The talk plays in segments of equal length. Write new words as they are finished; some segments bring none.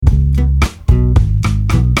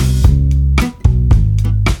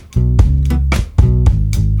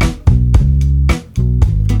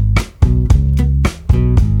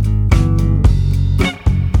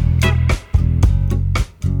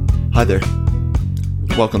Hi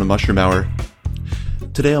there. Welcome to Mushroom Hour.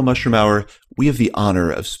 Today on Mushroom Hour, we have the honor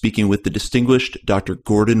of speaking with the distinguished Dr.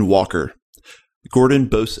 Gordon Walker. Gordon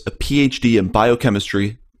boasts a PhD in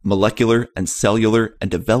biochemistry, molecular and cellular and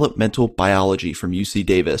developmental biology from UC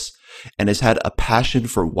Davis, and has had a passion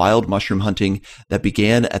for wild mushroom hunting that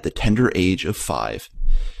began at the tender age of 5.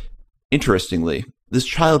 Interestingly, this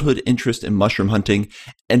childhood interest in mushroom hunting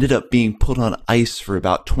ended up being put on ice for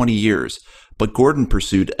about 20 years, but Gordon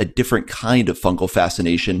pursued a different kind of fungal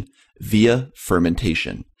fascination via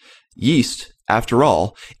fermentation. Yeast, after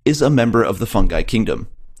all, is a member of the fungi kingdom.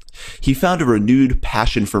 He found a renewed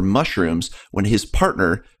passion for mushrooms when his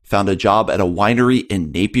partner found a job at a winery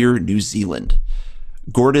in Napier, New Zealand.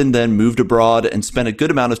 Gordon then moved abroad and spent a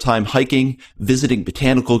good amount of time hiking, visiting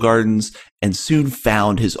botanical gardens, and soon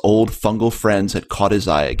found his old fungal friends had caught his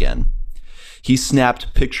eye again. He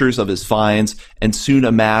snapped pictures of his finds and soon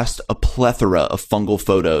amassed a plethora of fungal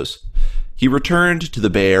photos. He returned to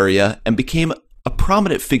the Bay Area and became a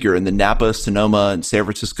prominent figure in the Napa, Sonoma, and San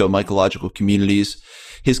Francisco mycological communities.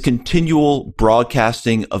 His continual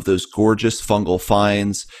broadcasting of those gorgeous fungal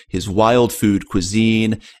finds, his wild food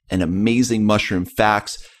cuisine, and amazing mushroom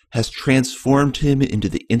facts has transformed him into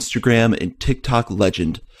the Instagram and TikTok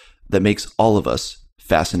legend that makes all of us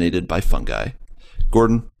fascinated by fungi.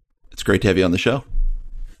 Gordon, it's great to have you on the show.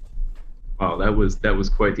 Wow, that was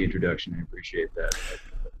quite the introduction. I appreciate that.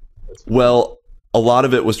 Well, a lot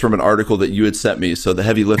of it was from an article that you had sent me, so the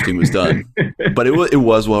heavy lifting was done. But it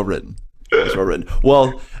was well written.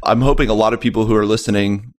 Well, I'm hoping a lot of people who are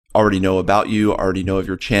listening already know about you, already know of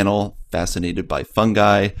your channel, Fascinated by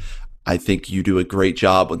Fungi. I think you do a great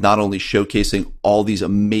job with not only showcasing all these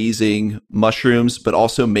amazing mushrooms, but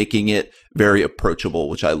also making it very approachable,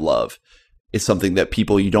 which I love. It's something that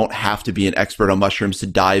you don't have to be an expert on mushrooms to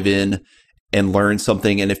dive in and learn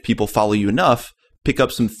something. And if people follow you enough, pick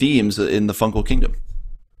up some themes in the fungal kingdom.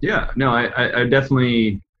 Yeah, no, I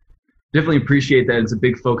definitely appreciate that. It's a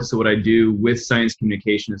big focus of what I do with science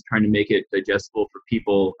communication is trying to make it digestible for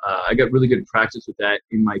people. I got really good practice with that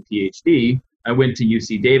in my PhD. I went to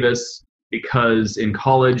UC Davis because in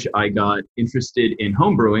college I got interested in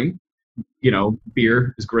homebrewing. You know,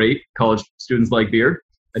 beer is great. College students like beer.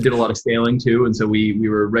 I did a lot of sailing too, and so we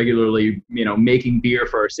were regularly, making beer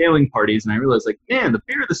for our sailing parties. And I realized, man, the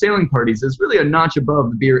beer at the sailing parties is really a notch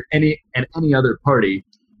above the beer at any other party.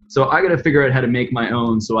 So I got to figure out how to make my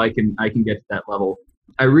own so I can get to that level.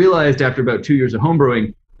 I realized after about 2 years of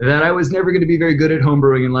homebrewing that I was never going to be very good at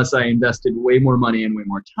homebrewing unless I invested way more money and way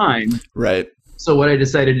more time. Right. So what I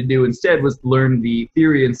decided to do instead was learn the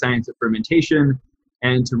theory and science of fermentation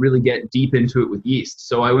and to really get deep into it with yeast.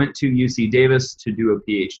 So I went to UC Davis to do a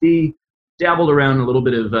PhD, dabbled around a little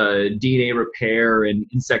bit of DNA repair and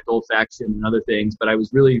insect olfaction and other things, but I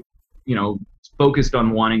was really, focused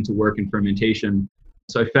on wanting to work in fermentation.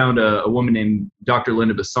 So I found a woman named Dr.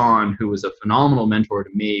 Linda Basson, who was a phenomenal mentor to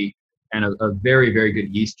me and a very, very good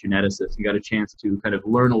yeast geneticist. And got a chance to kind of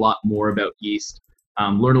learn a lot more about yeast,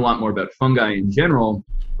 learn a lot more about fungi in general,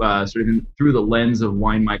 through the lens of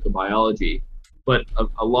wine microbiology. But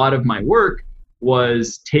a lot of my work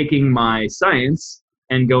was taking my science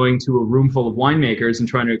and going to a room full of winemakers and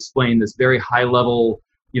trying to explain this very high level,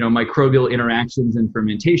 microbial interactions in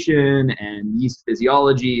fermentation and yeast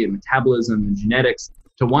physiology and metabolism and genetics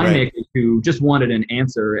to winemakers who just wanted an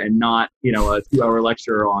answer and not, a 2-hour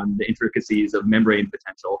lecture on the intricacies of membrane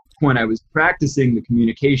potential. When I was practicing the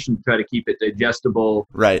communication to try to keep it digestible,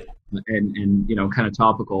 right, and kind of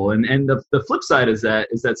topical. And the flip side is that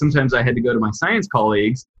sometimes I had to go to my science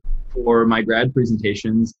colleagues for my grad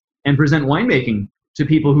presentations and present winemaking to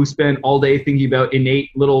people who spent all day thinking about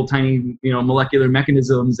innate little tiny, molecular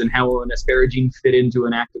mechanisms and how an asparagine fit into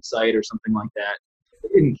an active site or something like that. They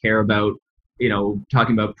didn't care about,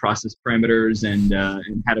 talking about process parameters and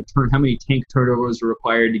how many tank turnovers are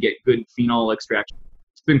required to get good phenol extraction.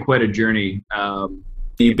 It's been quite a journey.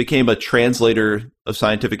 You became a translator of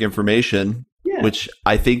scientific information, which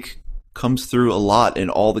I think comes through a lot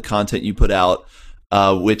in all the content you put out,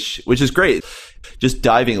 which is great. Just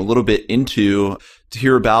diving a little bit to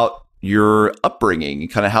hear about your upbringing,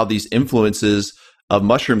 kind of how these influences of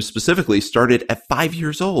mushrooms specifically started at 5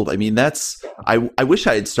 years old. I mean, I wish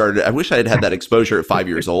I had had that exposure at 5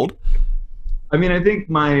 years old. I mean, I think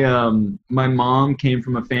my mom came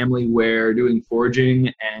from a family where doing foraging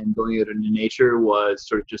and going out into nature was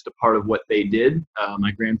sort of just a part of what they did.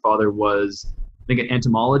 My grandfather was, I think, an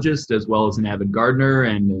entomologist as well as an avid gardener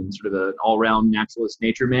and sort of an all-round naturalist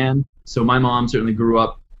nature man. So my mom certainly grew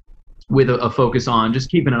up with a focus on just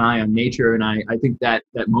keeping an eye on nature. And I think that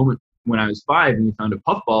moment when I was 5 and we found a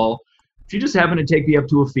puffball, she just happened to take me up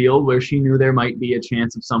to a field where she knew there might be a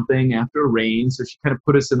chance of something after a rain. So she kind of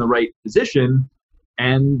put us in the right position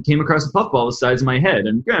and came across a puffball the size of my head.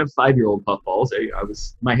 And kind of 5-year-old puffballs.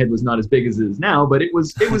 My head was not as big as it is now, but it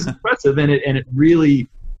was impressive, and it really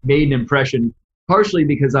made an impression. Partially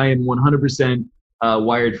because I am 100%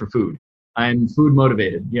 wired for food. I'm food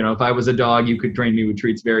motivated. If I was a dog, you could train me with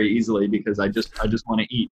treats very easily because I just want to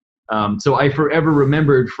eat. So I forever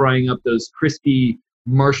remembered frying up those crispy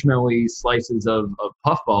marshmallowy slices of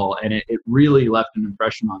puffball, and it really left an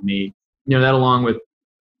impression on me. That along with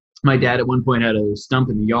my dad at one point had a stump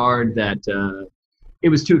in the yard that it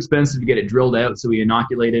was too expensive to get it drilled out, so we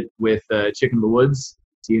inoculated it with chicken of the woods.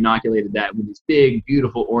 So he inoculated that with these big,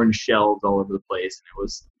 beautiful orange shells all over the place,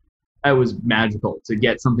 and it was magical to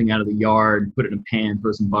get something out of the yard, put it in a pan,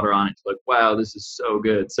 throw some butter on it. It's like, wow, this is so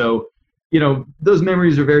good. So, those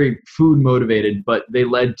memories are very food motivated, but they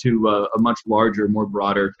led to a much larger, more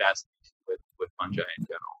broader fascination with fungi in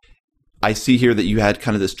general. I see here that you had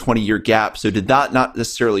kind of this 20-year gap. So did that not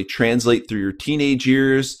necessarily translate through your teenage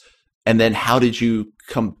years? And then how did you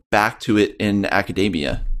come back to it in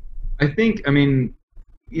academia? I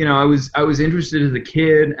was interested as a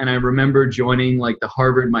kid, and I remember joining like the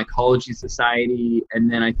Harvard Mycology Society, and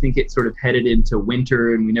then I think it sort of headed into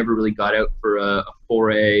winter, and we never really got out for a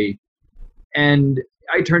foray. And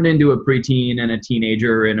I turned into a preteen and a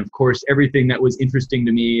teenager, and of course, everything that was interesting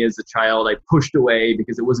to me as a child, I pushed away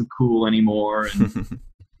because it wasn't cool anymore. And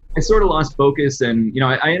I sort of lost focus, and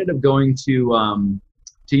I ended up going to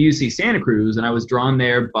UC Santa Cruz, and I was drawn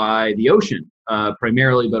there by the ocean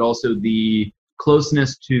primarily, but also the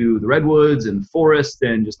closeness to the redwoods and the forest,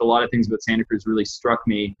 and just a lot of things about Santa Cruz really struck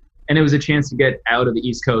me. And it was a chance to get out of the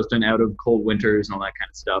East Coast and out of cold winters and all that kind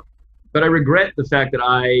of stuff. But I regret the fact that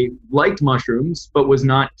I liked mushrooms, but was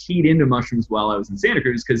not keyed into mushrooms while I was in Santa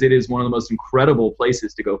Cruz, because it is one of the most incredible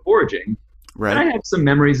places to go foraging. Right. And I have some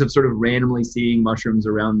memories of sort of randomly seeing mushrooms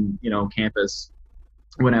around, campus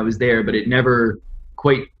when I was there, but it never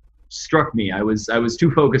quite struck me. I was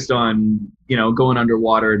too focused on, going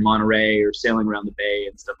underwater in Monterey or sailing around the bay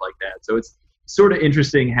and stuff like that. So it's sort of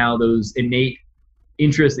interesting how those innate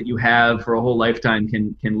interests that you have for a whole lifetime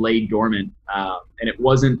can lay dormant. And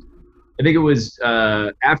I think it was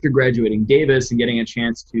after graduating Davis and getting a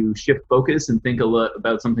chance to shift focus and think a lot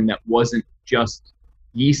about something that wasn't just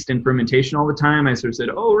yeast and fermentation all the time. I sort of said,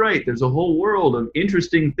 oh, right, there's a whole world of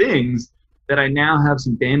interesting things that I now have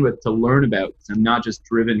some bandwidth to learn about. I'm not just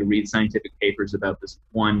driven to read scientific papers about this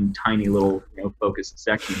one tiny little focused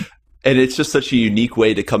section. And it's just such a unique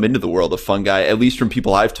way to come into the world of fungi, at least from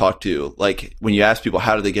people I've talked to. Like when you ask people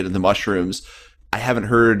how do they get into mushrooms, I haven't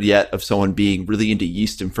heard yet of someone being really into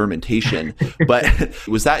yeast and fermentation. But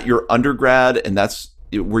was that your undergrad, and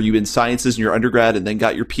were you in sciences in your undergrad and then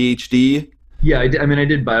got your PhD? Yeah, I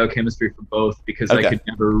did biochemistry for both because I could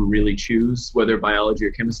never really choose whether biology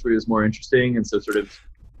or chemistry was more interesting, and so sort of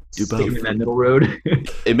sticking in that middle road.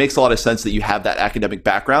 It makes a lot of sense that you have that academic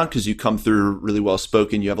background because you come through really well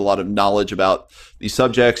spoken. You have a lot of knowledge about these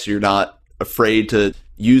subjects. You're not afraid to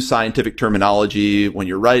use scientific terminology when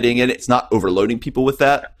you're writing, and it's not overloading people with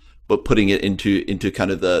that, but putting it into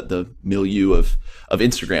kind of the milieu of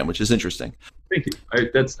Instagram, which is interesting. Thank you.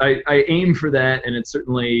 I aim for that, and it's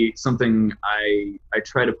certainly something I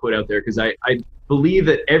try to put out there because I believe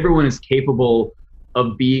that everyone is capable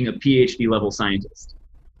of being a PhD level scientist.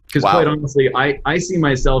 Because quite honestly, I see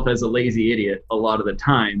myself as a lazy idiot a lot of the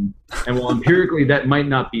time, and while empirically that might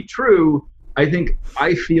not be true, I think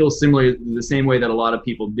I feel similar the same way that a lot of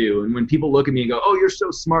people do. And when people look at me and go, "Oh, you're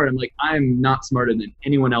so smart," I'm like, I'm not smarter than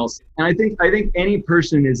anyone else. And I think any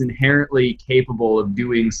person is inherently capable of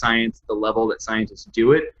doing science at the level that scientists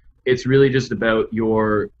do it. It's really just about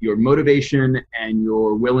your motivation and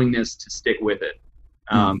your willingness to stick with it.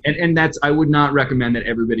 And that's, I would not recommend that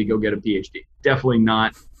everybody go get a PhD. Definitely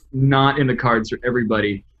not in the cards for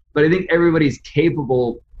everybody. But I think everybody's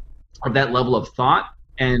capable of that level of thought.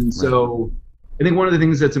 And so I think one of the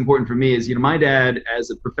things that's important for me is, my dad as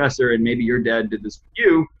a professor, and maybe your dad did this with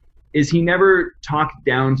you, is he never talked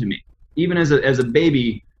down to me. Even as a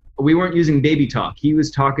baby, we weren't using baby talk. He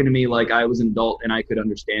was talking to me like I was an adult and I could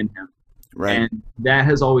understand him. Right. And that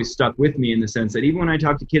has always stuck with me in the sense that even when I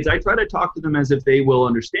talk to kids, I try to talk to them as if they will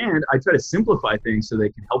understand. I try to simplify things so they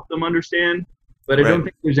can help them understand. But I don't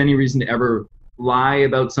think there's any reason to ever lie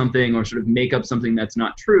about something or sort of make up something that's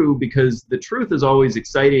not true, because the truth is always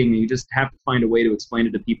exciting, and you just have to find a way to explain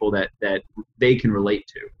it to people that they can relate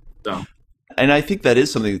to. So, and I think that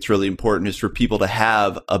is something that's really important, is for people to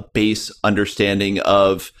have a base understanding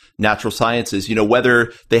of natural sciences,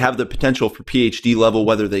 whether they have the potential for PhD level,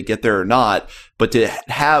 whether they get there or not, but to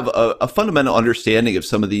have a fundamental understanding of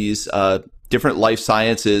some of these different life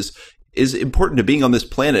sciences is important to being on this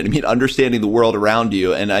planet. I mean, understanding the world around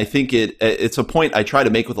you. And I think it's a point I try to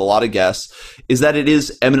make with a lot of guests, is that it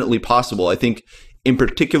is eminently possible. I think in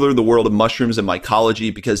particular, the world of mushrooms and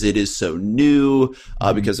mycology, because it is so new,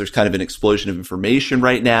 because there's kind of an explosion of information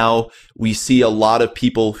right now. We see a lot of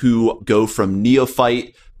people who go from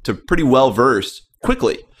neophyte to pretty well-versed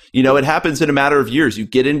quickly. It happens in a matter of years. You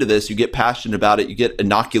get into this, you get passionate about it, you get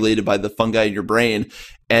inoculated by the fungi in your brain,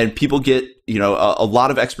 and people get, a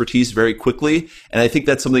lot of expertise very quickly. And I think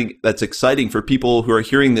that's something that's exciting for people who are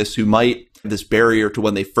hearing this, who might have this barrier to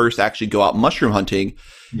when they first actually go out mushroom hunting,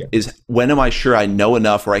 is when am I sure I know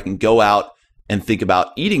enough where I can go out and think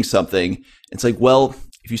about eating something? It's like, well,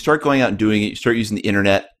 if you start going out and doing it, you start using the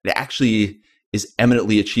internet, it actually is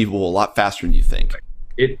eminently achievable a lot faster than you think.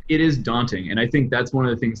 It is daunting. And I think that's one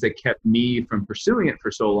of the things that kept me from pursuing it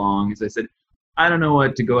for so long, is I said, I don't know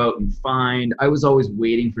what to go out and find. I was always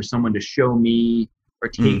waiting for someone to show me or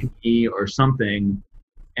take me or something.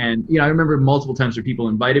 And, I remember multiple times where people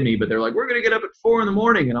invited me, but they're like, we're going to get up at 4 a.m.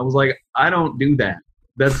 And I was like, I don't do that.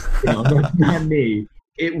 That's, that's not me.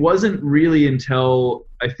 It wasn't really until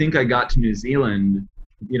I think I got to New Zealand.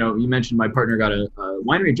 You mentioned my partner got a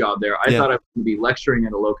winery job there. I thought I was going to be lecturing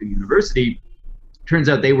at a local university. Turns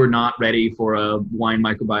out they were not ready for a wine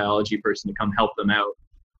microbiology person to come help them out.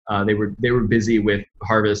 They were busy with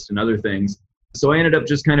harvest and other things. So I ended up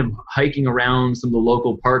just kind of hiking around some of the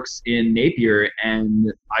local parks in Napier,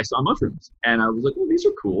 and I saw mushrooms. And I was like, well, these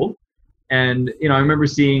are cool. And, I remember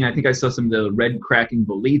I think I saw some of the red cracking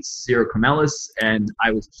boletes, Cirocamelus, and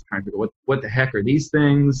I was just trying to figure out what the heck are these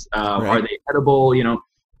things? Are they edible?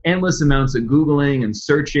 Endless amounts of Googling and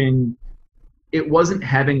searching. It wasn't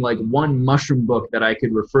having like one mushroom book that I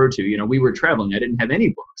could refer to. We were traveling. I didn't have any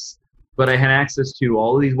books, but I had access to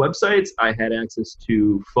all of these websites. I had access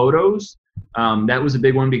to photos. That was a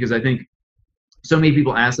big one, because I think so many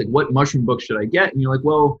people ask, like, what mushroom book should I get? And you're like,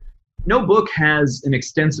 well, no book has an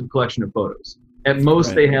extensive collection of photos. At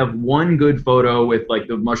most, they have one good photo with like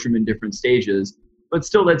the mushroom in different stages, but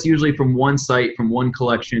still that's usually from one site, from one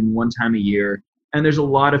collection, one time a year. And there's a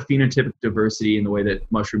lot of phenotypic diversity in the way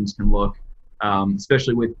that mushrooms can look,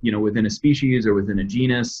 especially with, within a species or within a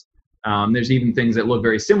genus. There's even things that look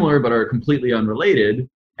very similar but are completely unrelated.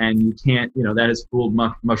 And you can't, that has fooled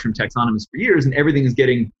mushroom taxonomists for years, and everything is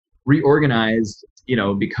getting reorganized,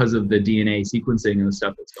 because of the DNA sequencing and the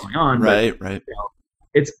stuff that's going on. Right.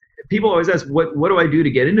 It's people always ask, what do I do to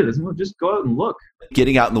get into this? Well, just go out and look.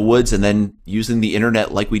 Getting out in the woods and then using the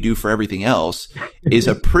internet like we do for everything else is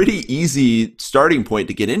a pretty easy starting point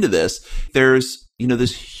to get into this. There's,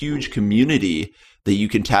 this huge community that you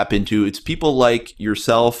can tap into. It's people like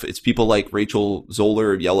yourself. It's people like Rachel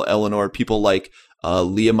Zoller of Yellow Eleanor, people like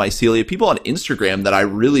Leah Mycelia, people on Instagram that I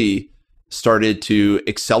really started to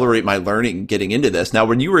accelerate my learning getting into this. Now,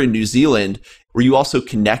 when you were in New Zealand, were you also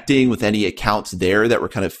connecting with any accounts there that were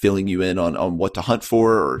kind of filling you in on what to hunt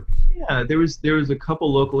for? Or? Yeah, there was a couple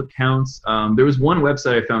local accounts. There was one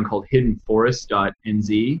website I found called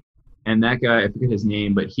hiddenforest.nz, and that guy, I forget his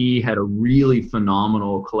name, but he had a really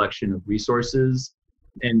phenomenal collection of resources.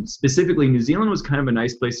 And specifically, New Zealand was kind of a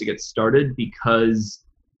nice place to get started because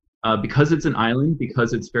it's an island,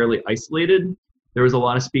 because it's fairly isolated. There was a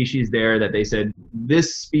lot of species there that they said,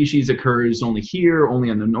 this species occurs only here, only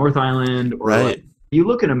on the North Island. Or like, you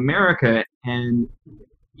look in America and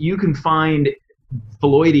you can find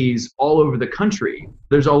phalloides all over the country.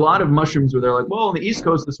 There's a lot of mushrooms where they're like, well, on the East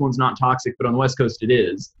Coast, this one's not toxic, but on the West Coast it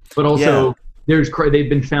is. But also they've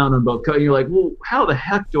been found on both coasts. And you're like, well, how the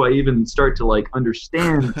heck do I even start to like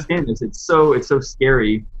understand this? It's so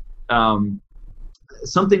scary.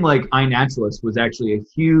 Something like iNaturalist was actually a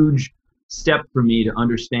huge step for me to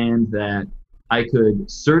understand that I could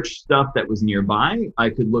search stuff that was nearby. I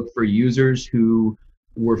could look for users who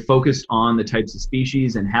were focused on the types of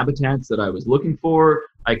species and habitats that I was looking for.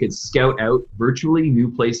 I could scout out virtually new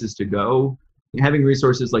places to go. Having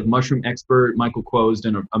resources like Mushroom Expert, Michael Kuo's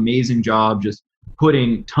done an amazing job just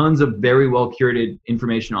putting tons of very well curated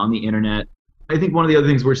information on the internet. I think one of the other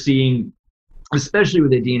things we're seeing, especially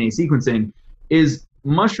with the DNA sequencing, is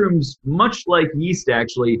mushrooms, much like yeast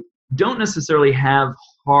actually, don't necessarily have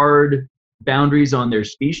hard boundaries on their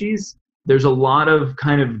species. There's a lot of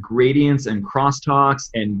kind of gradients and crosstalks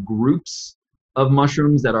and groups of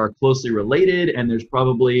mushrooms that are closely related, and there's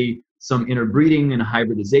probably some interbreeding and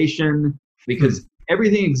hybridization because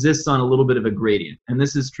everything exists on a little bit of a gradient. And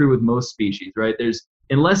this is true with most species, right?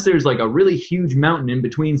 Unless there's like a really huge mountain in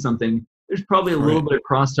between something, there's probably a little bit of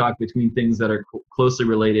crosstalk between things that are closely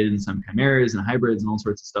related, and some chimeras and hybrids and all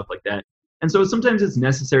sorts of stuff like that. And so sometimes it's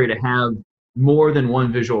necessary to have more than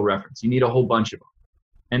one visual reference. You need a whole bunch of them.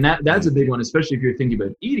 And that's a big one, especially if you're thinking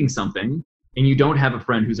about eating something and you don't have a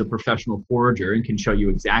friend who's a professional forager and can show you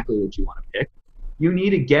exactly what you want to pick. You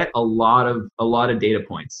need to get a lot of data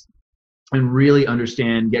points and really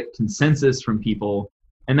understand, get consensus from people.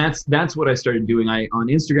 And that's what I started doing. On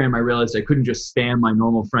Instagram, I realized I couldn't just spam my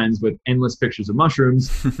normal friends with endless pictures of mushrooms.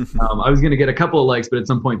 I was going to get a couple of likes, but at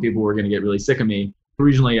some point people were going to get really sick of me.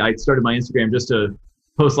 Originally, I started my Instagram just to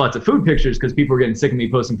post lots of food pictures because people were getting sick of me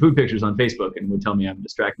posting food pictures on Facebook and would tell me I'm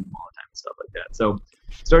distracting them all the time and stuff like that. So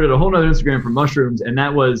started a whole nother Instagram for mushrooms. And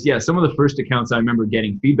that was, some of the first accounts I remember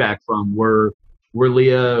getting feedback from were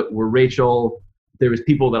Leah, were Rachel. There was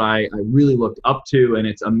people that I really looked up to, and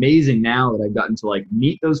it's amazing now that I've gotten to like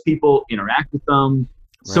meet those people, interact with them.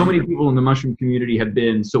 Right. So many people in the mushroom community have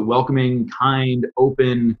been so welcoming, kind,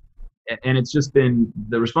 open, and it's just been,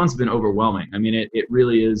 the response has been overwhelming. I mean, it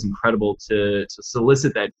really is incredible to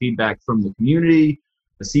solicit that feedback from the community,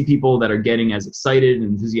 to see people that are getting as excited and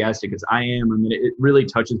enthusiastic as I am. I mean, it really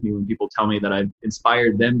touches me when people tell me that I've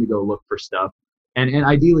inspired them to go look for stuff, and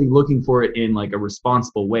ideally looking for it in like a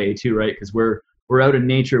responsible way too, right? Because we're out in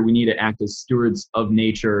nature. We need to act as stewards of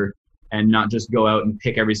nature and not just go out and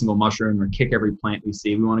pick every single mushroom or kick every plant we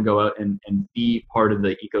see. We want to go out and be part of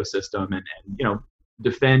the ecosystem and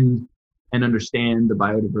defend and understand the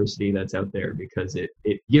biodiversity that's out there, because it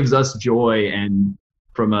gives us joy. And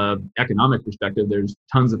from a economic perspective, there's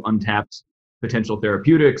tons of untapped potential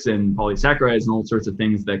therapeutics and polysaccharides and all sorts of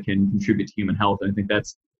things that can contribute to human health. And I think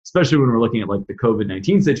that's, especially when we're looking at like the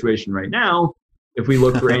COVID-19 situation right now, if we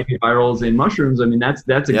look for antivirals in mushrooms, I mean, that's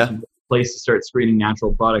a place to start screening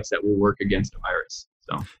natural products that will work against a virus.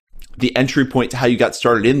 So the entry point to how you got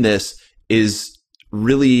started in this is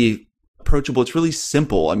really approachable. It's really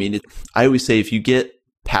simple. I mean, I always say if you get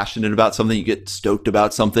passionate about something, you get stoked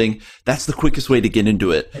about something, that's the quickest way to get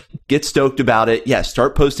into it. Get stoked about it. Yeah,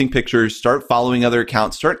 start posting pictures, start following other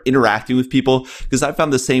accounts, start interacting with people, because I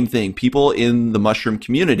found the same thing. People in the mushroom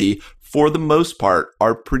community, for the most part,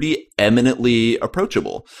 are pretty eminently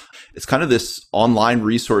approachable. It's kind of this online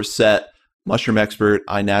resource set, Mushroom Expert,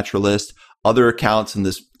 iNaturalist, other accounts in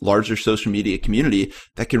this larger social media community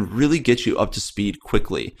that can really get you up to speed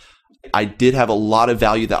quickly. I did have a lot of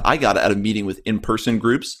value that I got out of meeting with in-person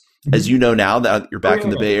groups. As you know now that you're back in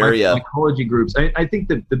the Bay Area. Mycology groups. I think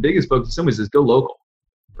that the biggest focus in some ways is go local,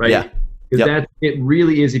 right? Yeah. Because it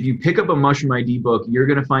really is. If you pick up a Mushroom ID book, you're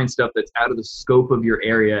going to find stuff that's out of the scope of your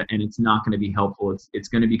area, and it's not going to be helpful. It's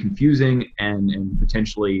going to be confusing and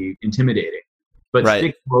potentially intimidating. But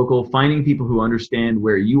stick local, finding people who understand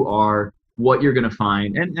where you are, what you're going to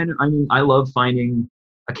find. And I mean, I love finding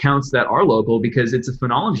accounts that are local because it's a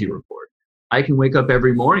phenology report. I can wake up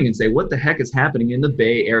every morning and say, what the heck is happening in the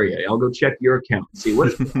Bay Area? I'll go check your account and see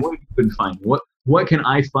what have you been finding? What can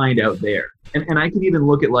I find out there? And I can even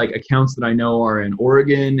look at like accounts that I know are in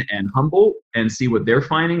Oregon and Humboldt and see what they're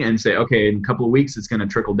finding and say, okay, in a couple of weeks it's going to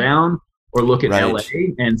trickle down. Or look at LA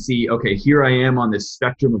and see, okay, here I am on this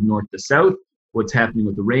spectrum of north to south. What's happening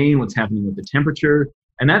with the rain? What's happening with the temperature?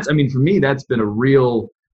 And that's, I mean, for me, that's been a real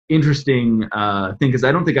interesting thing, because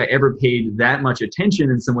I don't think I ever paid that much attention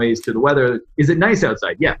in some ways to the weather. Is it nice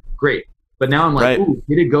outside? Yeah, great. But now I'm like, ooh,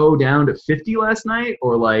 did it go down to 50 last night?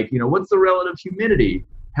 Or like, what's the relative humidity?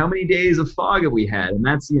 How many days of fog have we had? And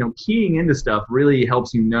that's, keying into stuff really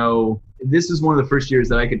helps you know. This is one of the first years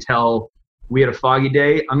that I could tell we had a foggy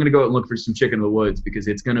day. I'm going to go out and look for some chicken in the woods because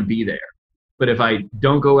it's going to be there. But if I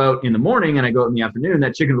don't go out in the morning and I go out in the afternoon,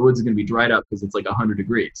 that chicken in the woods is going to be dried up because it's like 100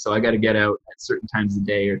 degrees. So I got to get out at certain times of the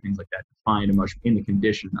day or things like that to find a mushroom in the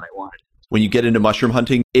condition that I wanted. When you get into mushroom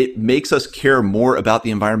hunting, it makes us care more about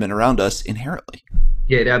the environment around us inherently.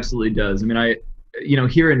 Yeah, it absolutely does. I mean,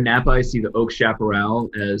 here in Napa, I see the oak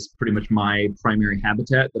chaparral as pretty much my primary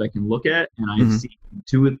habitat that I can look at. And I see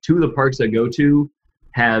two of the parks I go to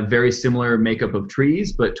have very similar makeup of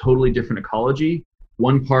trees, but totally different ecology.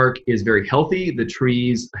 One park is very healthy. The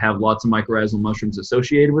trees have lots of mycorrhizal mushrooms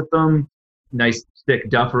associated with them. Nice thick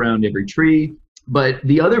duff around every tree. But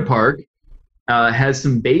the other park has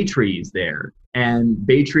some bay trees there. And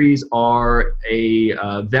bay trees are a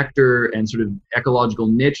vector and sort of ecological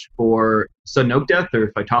niche for sudden oak death,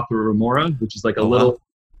 or Phytophthora remora, which is like a little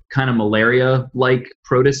kind of malaria-like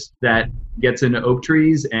protist that gets into oak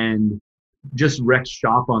trees and just wrecks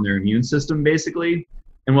shop on their immune system, basically.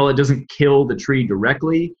 And while it doesn't kill the tree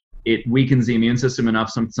directly, it weakens the immune system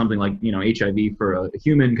enough, something like HIV for a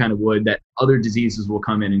human kind of would, that other diseases will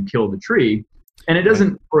come in and kill the tree. And it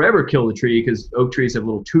doesn't forever kill the tree because oak trees have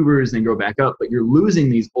little tubers and they grow back up, but you're losing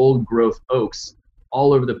these old growth oaks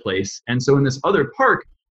all over the place. And so in this other park,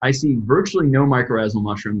 I see virtually no mycorrhizal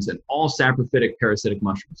mushrooms and all saprophytic parasitic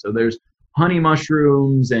mushrooms. So there's honey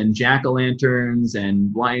mushrooms and jack-o'-lanterns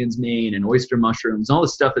and lion's mane and oyster mushrooms, all the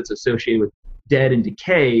stuff that's associated with dead and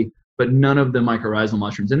decay, but none of the mycorrhizal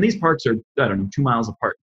mushrooms. And these parks are, 2 miles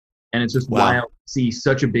apart. And it's just wild to see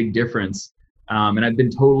such a big difference. And I've been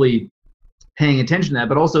totally paying attention to that,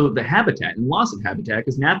 but also the habitat and loss of habitat,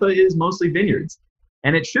 because Napa is mostly vineyards.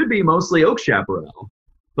 And it should be mostly oak chaparral.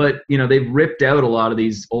 But, they've ripped out a lot of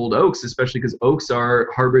these old oaks, especially because oaks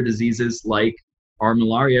harbor diseases like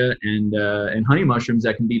armillaria and honey mushrooms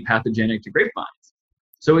that can be pathogenic to grapevines.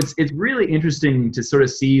 So it's really interesting to sort of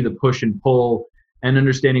see the push and pull, and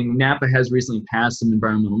understanding Napa has recently passed some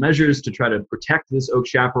environmental measures to try to protect this oak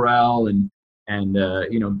chaparral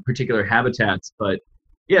and particular habitats. But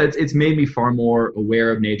yeah, it's made me far more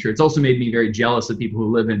aware of nature. It's also made me very jealous of people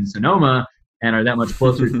who live in Sonoma and are that much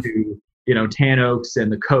closer to tan oaks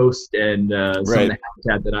and the coast and some of the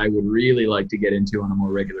habitat that I would really like to get into on a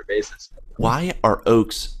more regular basis. Why are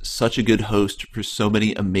oaks such a good host for so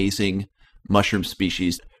many amazing mushroom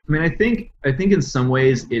species? I mean, I think in some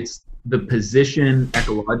ways it's the position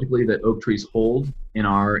ecologically that oak trees hold in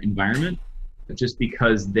our environment, just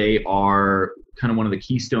because they are kind of one of the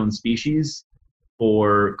keystone species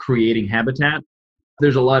for creating habitat.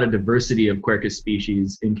 There's a lot of diversity of Quercus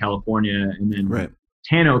species in California, and then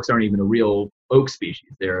tan oaks aren't even a real oak species.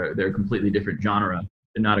 They're a completely different genre.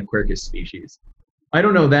 They're not a Quercus species. I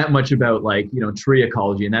don't know that much about tree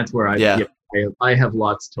ecology, and that's where I have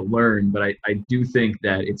lots to learn, but I do think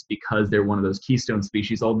that it's because they're one of those keystone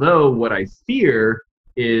species. Although what I fear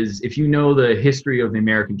is, if you know the history of the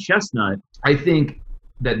American chestnut, I think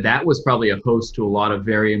that was probably a host to a lot of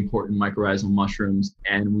very important mycorrhizal mushrooms.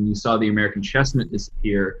 And when you saw the American chestnut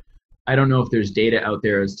disappear, I don't know if there's data out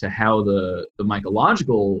there as to how the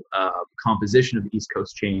mycological composition of the East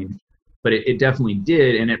Coast changed, but it definitely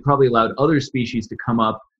did, and it probably allowed other species to come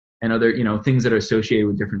up and other things that are associated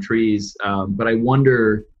with different trees. But I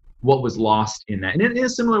wonder what was lost in that. And in a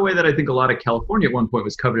similar way that I think a lot of California at one point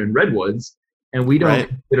was covered in redwoods, and we don't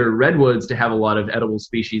consider redwoods to have a lot of edible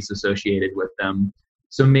species associated with them.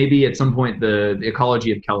 So maybe at some point the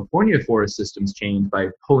ecology of California forest systems changed by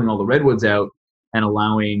pulling all the redwoods out and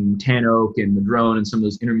allowing tan oak and madrone and some of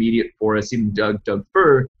those intermediate forests, even Doug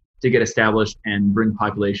fir, to get established and bring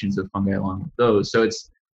populations of fungi along with those. So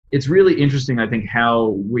it's really interesting, I think, how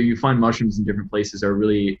where you find mushrooms in different places are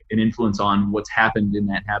really an influence on what's happened in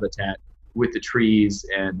that habitat with the trees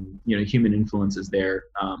and human influences there.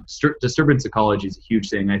 Disturbance ecology is a huge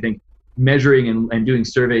thing. I think measuring and doing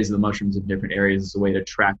surveys of the mushrooms in different areas is a way to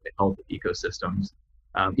track the health of ecosystems.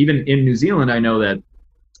 Even in New Zealand, I know that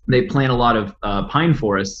they plant a lot of pine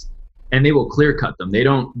forests, and they will clear cut them. They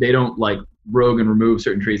don't like rogue and remove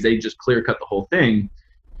certain trees. They just clear cut the whole thing.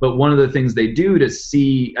 But one of the things they do to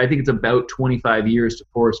see, I think it's about 25 years to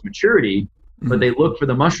forest maturity, but they look for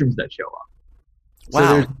the mushrooms that show up. Wow.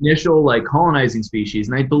 So there's initial colonizing species,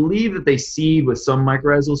 and I believe that they seed with some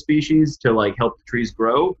mycorrhizal species to help the trees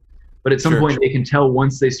grow. But at some point they can tell,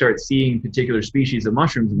 once they start seeing particular species of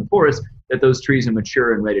mushrooms in the forest, that those trees are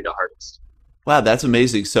mature and ready to harvest. Wow, that's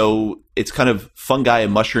amazing. So it's kind of fungi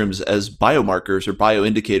and mushrooms as biomarkers or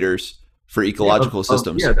bioindicators for ecological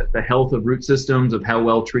systems. The health of root systems, of how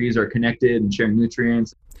well trees are connected and sharing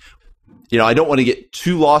nutrients. I don't want to get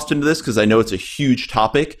too lost into this because I know it's a huge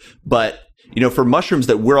topic, but for mushrooms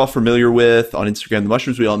that we're all familiar with on Instagram, the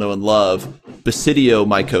mushrooms we all know and love,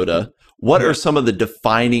 Basidiomycota, what are some of the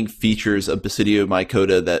defining features of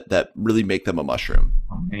Basidiomycota that really make them a mushroom?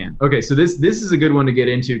 Oh man. Okay, so this is a good one to get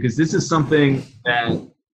into, because this is something that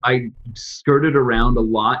I skirted around a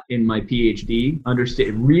lot in my PhD,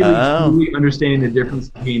 really understanding the difference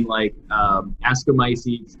between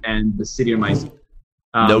Ascomycetes and Basidiomycetes.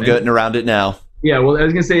 No getting around it now. Yeah, well, I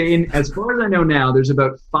was going to say, as far as I know now, there's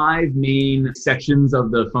about 5 main sections of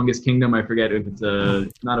the fungus kingdom. I forget if it's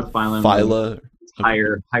not a phylum. Phyla. It's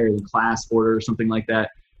higher than class, order, or something like that.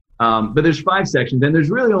 But there's 5 sections, and there's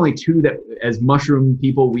really only 2 that, as mushroom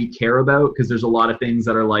people, we care about, because there's a lot of things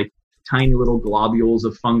that are like tiny little globules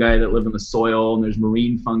of fungi that live in the soil, and there's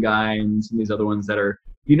marine fungi and some of these other ones that are,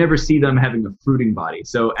 you never see them having a fruiting body.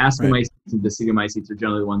 So Ascomycetes and Basidiomycetes are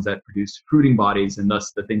generally the ones that produce fruiting bodies, and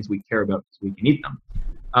thus the things we care about because we can eat them.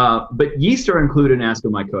 But yeast are included in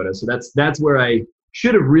Ascomycota, so that's where I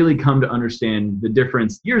should have really come to understand the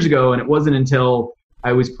difference years ago, and it wasn't until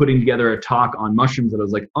I was putting together a talk on mushrooms that I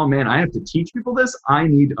was like, oh man, I have to teach people this. I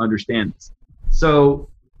need to understand this. So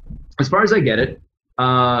as far as I get it,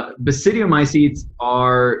 Basidiomycetes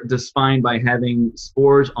are defined by having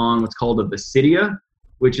spores on what's called a basidia,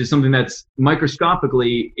 which is something that's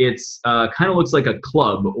microscopically, it's kind of looks like a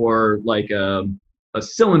club or like a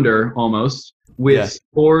cylinder almost with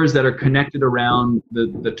spores that are connected around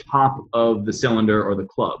the top of the cylinder or the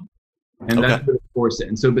club. And that's where the spores sit.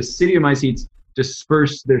 And so basidiomycetes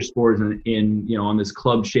disperse their spores in on this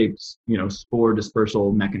club-shaped, spore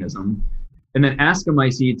dispersal mechanism. And then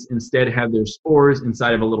ascomycetes instead have their spores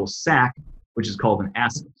inside of a little sac, which is called an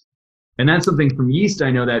ascus. And that's something from yeast,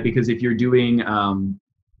 I know that, because if you're doing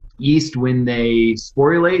yeast, when they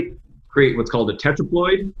sporulate, create what's called a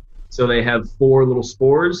tetraploid. So they have 4 little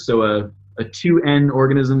spores. So a 2N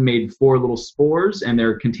organism made 4 little spores, and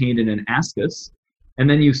they're contained in an ascus. And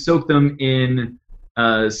then you soak them in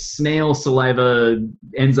snail saliva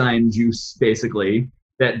enzyme juice, basically,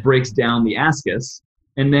 that breaks down the ascus.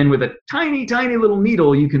 And then with a tiny, tiny little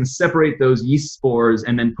needle, you can separate those yeast spores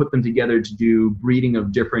and then put them together to do breeding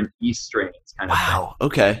of different yeast strains. Wow.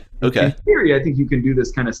 Okay. In theory, I think you can do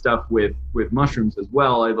this kind of stuff with mushrooms as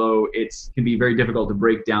well, although it can be very difficult to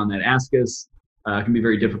break down that ascus. It can be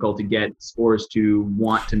very difficult to get spores to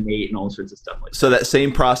want to mate and all sorts of stuff like that. So that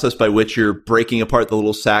same process by which you're breaking apart the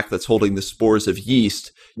little sac that's holding the spores of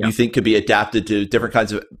yeast, you think could be adapted to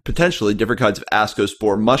potentially different kinds of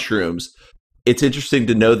ascospore mushrooms. It's interesting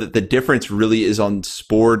to know that the difference really is on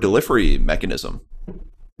spore delivery mechanism.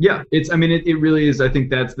 Yeah, it really is. I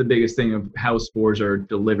think that's the biggest thing of how spores are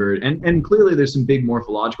delivered. And clearly there's some big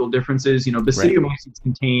morphological differences. Basidiomycetes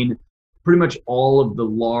contain pretty much all of the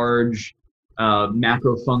large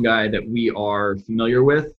macrofungi that we are familiar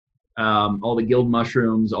with. All the guild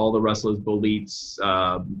mushrooms, all the rustlers, boletes,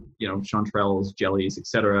 chanterelles, jellies,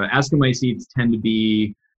 etc. Ascomycetes tend to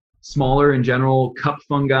be smaller in general, cup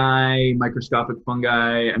fungi, microscopic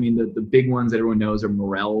fungi. The big ones that everyone knows are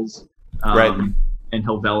morels and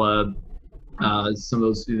Helvella. Some of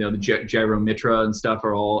those, the Gyromitra and stuff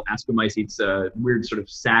are all ascomycetes, weird sort of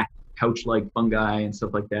sac, couch-like fungi and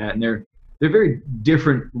stuff like that. And they're very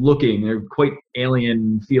different looking. They're quite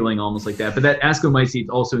alien feeling, almost like that. But that ascomycetes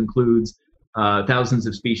also includes thousands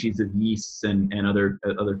of species of yeasts and other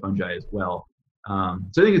fungi as well. So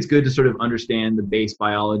I think it's good to sort of understand the base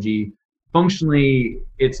biology. Functionally,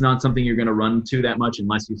 it's not something you're going to run to that much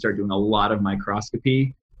unless you start doing a lot of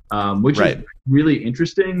microscopy, which is really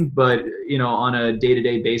interesting. But on a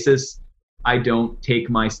day-to-day basis, I don't take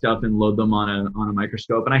my stuff and load them on a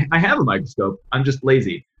microscope. And I have a microscope. I'm just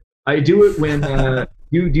lazy. I do it when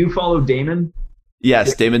you follow Damon?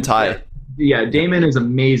 Yes, Damon Ty. Yeah, Damon is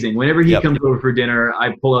amazing. Whenever he comes over for dinner,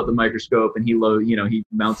 I pull out the microscope and he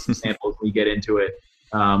mounts some samples and we get into it.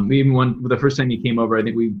 Even the first time he came over, I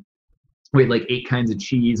think we had like 8 kinds of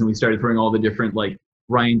cheese and we started throwing all the different like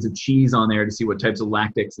rinds of cheese on there to see what types of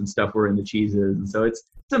lactics and stuff were in the cheeses. And so it's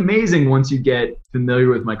amazing once you get familiar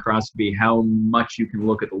with microscopy how much you can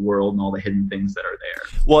look at the world and all the hidden things that are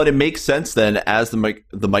there. Well, and it makes sense then as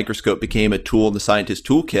the microscope became a tool in the scientist's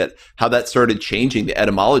toolkit, how that started changing the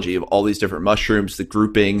etymology of all these different mushrooms, the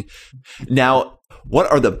grouping. Now, what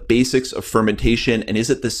are the basics of fermentation? And is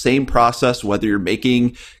it the same process whether you're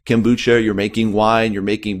making kombucha, you're making wine, you're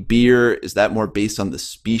making beer? Is that more based on the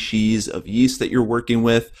species of yeast that you're working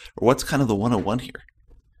with? Or what's kind of the 101 here?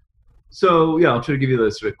 So I'll try to give you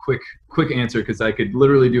this sort of quick answer because I could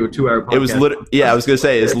literally do a 2-hour podcast. It was I was going to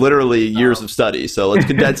say it's literally years of study. So let's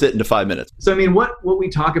condense it into 5 minutes. So what we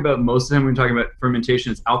talk about most of the time when we're talking about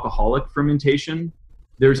fermentation is alcoholic fermentation.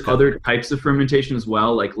 There's other types of fermentation as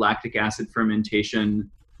well, like lactic acid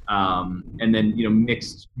fermentation, and then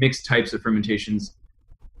mixed types of fermentations.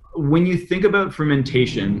 When you think about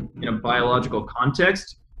fermentation in a biological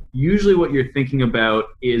context, usually what you're thinking about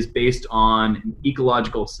is based on an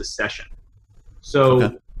ecological succession.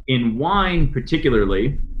 So in wine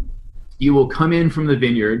particularly, you will come in from the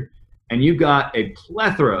vineyard and you've got a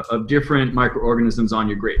plethora of different microorganisms on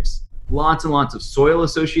your grapes. Lots and lots of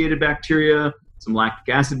soil-associated bacteria, some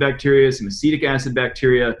lactic acid bacteria, some acetic acid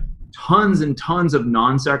bacteria, tons and tons of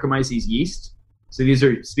non-Saccharomyces yeast. So these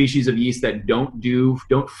are species of yeast that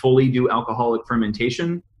don't fully do alcoholic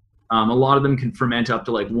fermentation. A lot of them can ferment up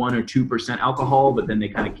to like 1 or 2% alcohol, but then they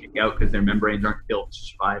kind of kick out because their membranes aren't built to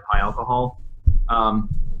survive high alcohol.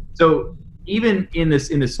 So even in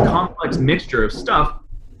this complex mixture of stuff,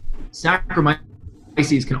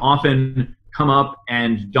 Saccharomyces can often come up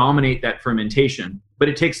and dominate that fermentation. But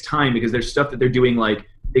it takes time because there's stuff that they're doing, like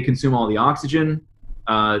they consume all the oxygen,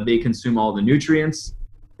 they consume all the nutrients,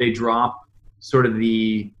 they drop sort of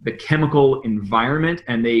the chemical environment,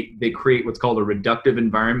 and they create what's called a reductive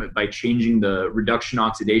environment by changing the reduction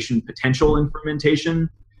oxidation potential in fermentation.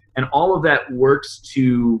 And all of that works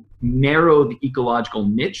to narrow the ecological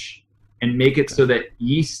niche and make it so that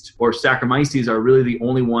yeast or Saccharomyces are really the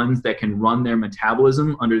only ones that can run their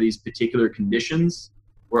metabolism under these particular conditions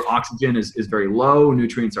where oxygen is very low,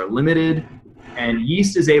 nutrients are limited, and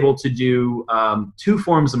yeast is able to do two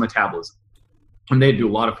forms of metabolism. And they do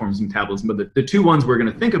a lot of forms of metabolism, but the two ones we're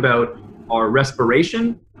going to think about are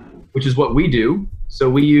respiration, which is what we do. So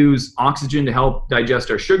we use oxygen to help digest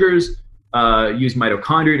our sugars, use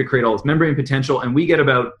mitochondria to create all this membrane potential, and we get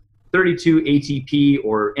about 32 ATP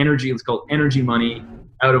or energy, let's call it energy money,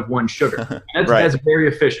 out of one sugar. And that's very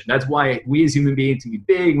efficient. That's why we as human beings can be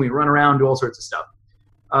big, we run around, do all sorts of stuff.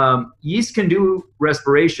 Yeast can do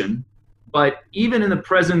respiration, but even in the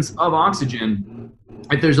presence of oxygen,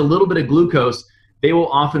 if there's a little bit of glucose, they will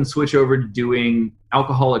often switch over to doing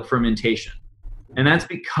alcoholic fermentation. And that's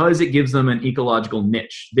because it gives them an ecological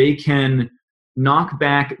niche. They can knock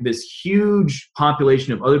back this huge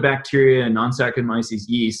population of other bacteria and non-Saccharomyces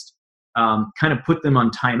yeast, kind of put them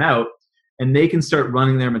on timeout, and they can start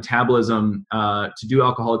running their metabolism to do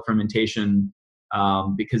alcoholic fermentation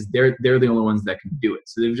because they're the only ones that can do it.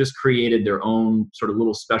 So they've just created their own sort of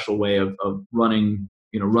little special way of running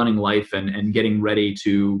life and getting ready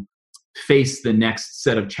to face the next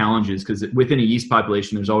set of challenges. Because within a yeast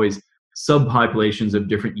population, there's always subpopulations of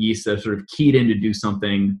different yeasts that are sort of keyed in to do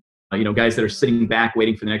something. Guys that are sitting back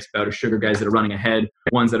waiting for the next bout of sugar, guys that are running ahead,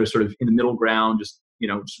 ones that are sort of in the middle ground, just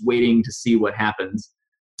waiting to see what happens.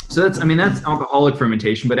 So that's alcoholic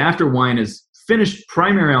fermentation. But after wine is finished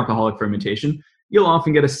primary alcoholic fermentation, you'll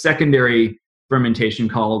often get a secondary fermentation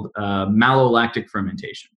called malolactic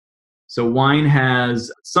fermentation. So wine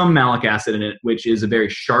has some malic acid in it, which is a very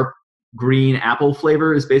sharp green apple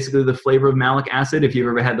flavor, is basically the flavor of malic acid. If you've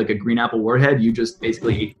ever had like a green apple warhead, you just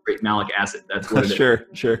basically ate straight malic acid. That's what it is. Sure.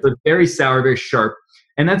 So it's very sour, very sharp.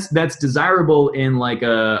 And that's desirable in like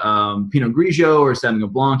a Pinot Grigio or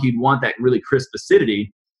Sauvignon Blanc. You'd want that really crisp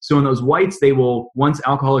acidity. So in those whites, they will, once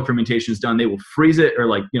alcoholic fermentation is done, they will freeze it or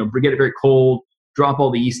get it very cold, drop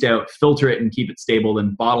all the yeast out, filter it and keep it stable,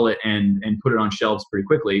 then bottle it and put it on shelves pretty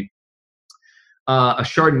quickly. A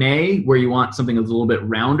Chardonnay, where you want something that's a little bit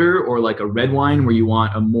rounder, or like a red wine where you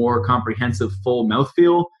want a more comprehensive full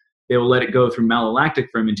mouthfeel, they will let it go through malolactic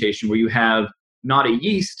fermentation, where you have not a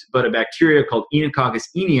yeast, but a bacteria called Enococcus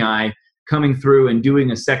enii coming through and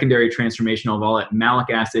doing a secondary transformation of all that malic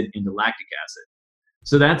acid into lactic acid.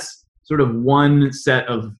 So that's sort of one set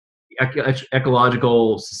of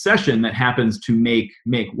ecological succession that happens to make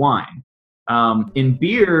wine. In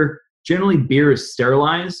beer, generally beer is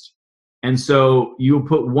sterilized. And so you will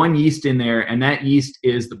put one yeast in there, and that yeast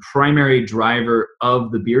is the primary driver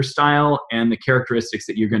of the beer style and the characteristics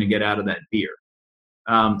that you're going to get out of that beer.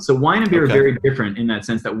 So wine and beer are very different in that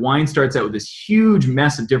sense, that wine starts out with this huge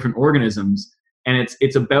mess of different organisms, and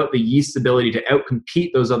it's about the yeast's ability to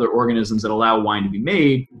outcompete those other organisms that allow wine to be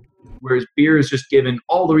made, whereas beer is just given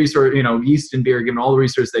all the resource, yeast and beer are given all the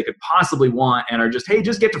resources they could possibly want and are just, hey,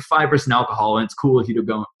 just get to 5% alcohol, and it's cool if you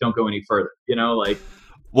don't go any further,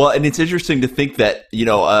 Well, and it's interesting to think that,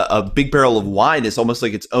 a big barrel of wine is almost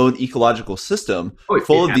like its own ecological system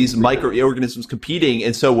full of these microorganisms competing.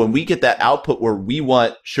 And so when we get that output where we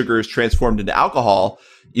want sugars transformed into alcohol,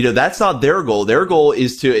 that's not their goal. Their goal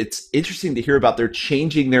is it's interesting to hear about they're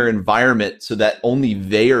changing their environment so that only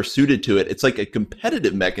they are suited to it. It's like a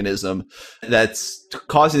competitive mechanism that's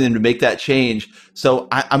causing them to make that change. So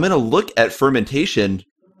I'm going to look at fermentation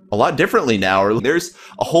a lot differently now. Or there's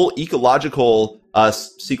a whole ecological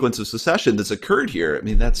sequence of succession that's occurred here. I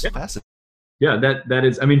mean, that's fascinating. Yeah, that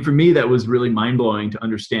is. I mean, for me, that was really mind blowing to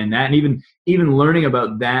understand that, and even learning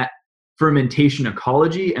about that fermentation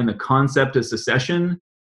ecology and the concept of succession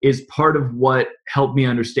is part of what helped me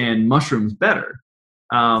understand mushrooms better.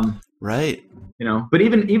 Right. But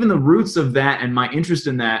even the roots of that and my interest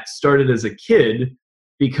in that started as a kid,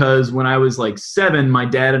 because when I was like 7, my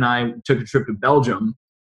dad and I took a trip to Belgium.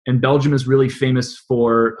 And Belgium is really famous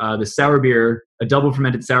for the sour beer, a double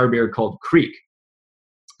fermented sour beer called Kriek.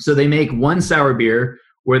 So they make one sour beer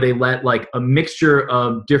where they let like a mixture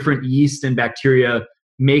of different yeast and bacteria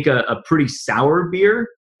make a pretty sour beer.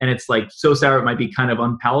 And it's like so sour it might be kind of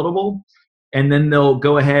unpalatable. And then they'll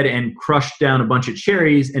go ahead and crush down a bunch of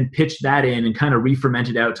cherries and pitch that in and kind of re-ferment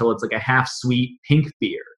it out till it's like a half sweet pink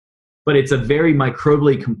beer. But it's a very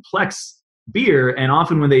microbially complex beer. And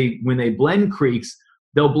often when they blend Krieks,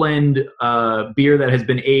 they'll blend beer that has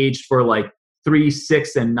been aged for like 3,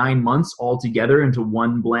 6, and 9 months all together into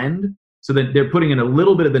one blend. So that they're putting in a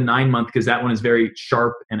little bit of the 9-month because that one is very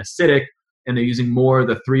sharp and acidic, and they're using more of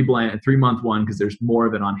the 3-month one because there's more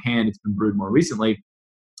of it on hand. It's been brewed more recently.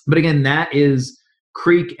 But again, that is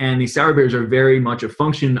Kriek, and these sour beers are very much a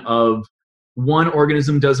function of one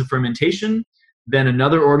organism does a fermentation, then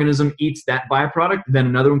another organism eats that byproduct, then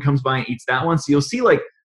another one comes by and eats that one. So you'll see like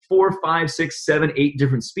 4, 5, 6, 7, 8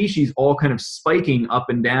 different species all kind of spiking up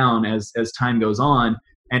and down as time goes on.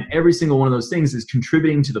 And every single one of those things is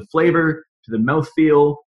contributing to the flavor, to the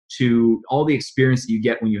mouthfeel, to all the experience that you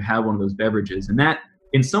get when you have one of those beverages. And that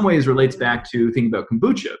in some ways relates back to thinking about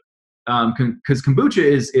kombucha. Because kombucha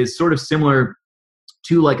is sort of similar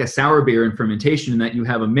to like a sour beer in fermentation in that you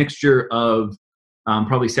have a mixture of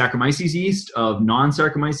probably Saccharomyces yeast, of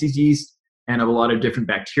non-Saccharomyces yeast, and of a lot of different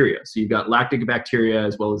bacteria. So you've got lactic bacteria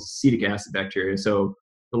as well as acetic acid bacteria. So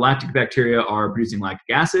the lactic bacteria are producing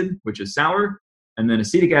lactic acid, which is sour, and then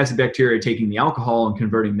acetic acid bacteria are taking the alcohol and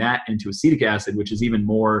converting that into acetic acid, which is even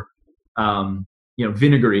more,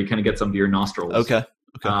 vinegary, kind of gets under your nostrils. Okay.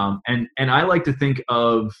 And I like to think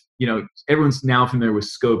of, everyone's now familiar with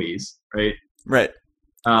scobies, right? Right.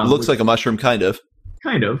 Looks like a mushroom, kind of.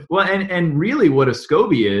 Kind of. Well, and really what a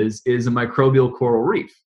SCOBY is a microbial coral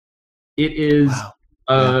reef. It is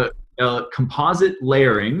a composite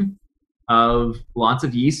layering of lots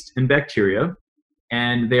of yeast and bacteria,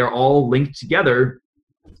 and they are all linked together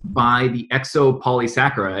by the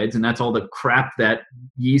exopolysaccharides, and that's all the crap that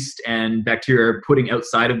yeast and bacteria are putting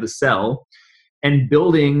outside of the cell, and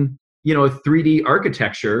building, a 3D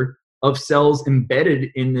architecture of cells embedded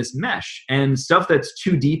in this mesh. And stuff that's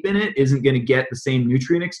too deep in it isn't going to get the same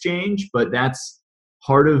nutrient exchange, but that's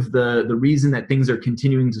part of the reason that things are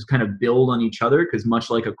continuing to kind of build on each other, because much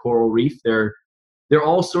like a coral reef, they're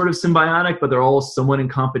all sort of symbiotic, but they're all somewhat in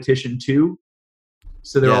competition too.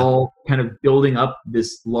 So they're all kind of building up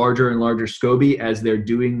this larger and larger SCOBY as they're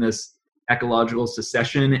doing this ecological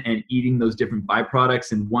succession and eating those different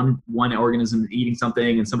byproducts, and one organism is eating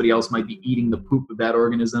something and somebody else might be eating the poop of that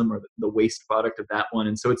organism or the waste product of that one.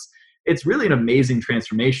 And so it's really an amazing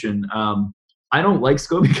transformation. I don't like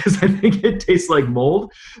SCOBY because I think it tastes like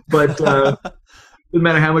mold, but no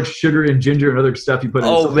matter how much sugar and ginger and other stuff you put in.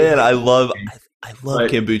 Oh man, I love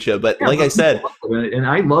kombucha, but like I said, and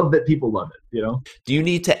I love that people love it. Do you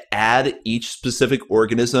need to add each specific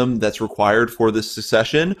organism that's required for this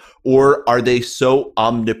succession, or are they so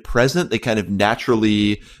omnipresent they kind of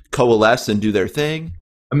naturally coalesce and do their thing?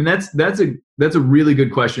 I mean, that's a really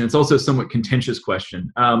good question. It's also a somewhat contentious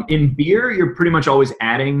question. In beer, you're pretty much always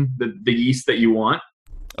adding the yeast that you want.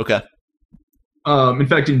 Okay. In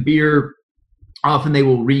fact, in beer, often they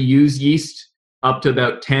will reuse yeast up to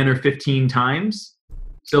about 10 or 15 times.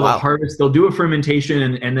 So they'll do a fermentation,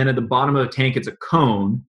 and then at the bottom of the tank, it's a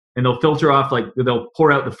cone, and they'll filter off, they'll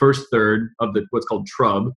pour out the first third of what's called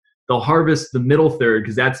trub. They'll harvest the middle third,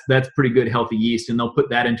 because that's pretty good, healthy yeast, and they'll put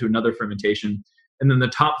that into another fermentation. And then the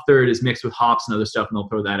top third is mixed with hops and other stuff, and they'll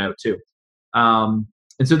throw that out too. And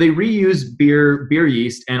so they reuse beer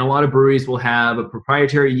yeast, and a lot of breweries will have a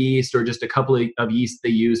proprietary yeast or just a couple of yeast they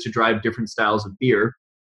use to drive different styles of beer.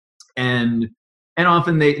 And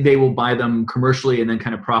often they will buy them commercially and then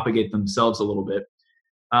kind of propagate themselves a little bit.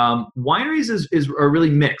 Wineries are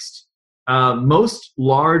really mixed. Most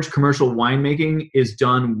large commercial winemaking is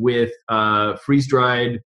done with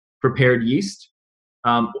freeze-dried prepared yeast,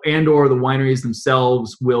 and or the wineries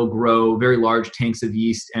themselves will grow very large tanks of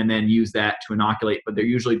yeast and then use that to inoculate. But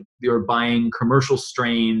they're buying commercial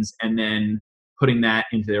strains and then putting that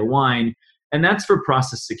into their wine, and that's for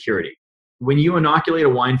process security. When you inoculate a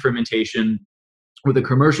wine fermentation with a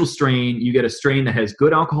commercial strain, you get a strain that has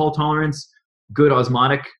good alcohol tolerance, good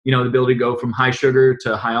osmotic, the ability to go from high sugar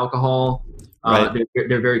to high alcohol. Right.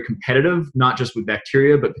 They're very competitive, not just with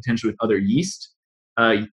bacteria, but potentially with other yeast.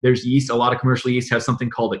 There's yeast, a lot of commercial yeast have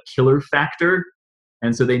something called a killer factor.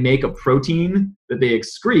 And so they make a protein that they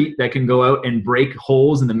excrete that can go out and break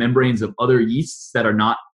holes in the membranes of other yeasts that are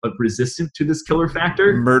not resistant to this killer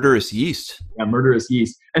factor. Murderous yeast. Yeah, murderous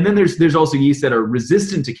yeast. And then there's also yeast that are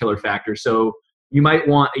resistant to killer factor. So you might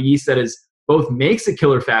want a yeast that both makes a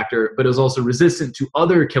killer factor, but is also resistant to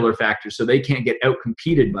other killer factors, so they can't get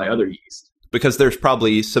out-competed by other yeast. Because there's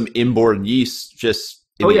probably some inborn yeast just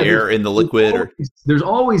in the air, in the liquid. There's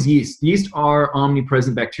always yeast. Yeast are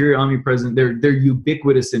omnipresent, bacteria are omnipresent. They're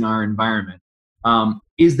ubiquitous in our environment.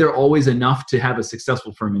 Is there always enough to have a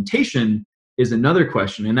successful fermentation is another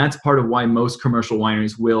question, and that's part of why most commercial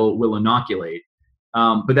wineries will inoculate.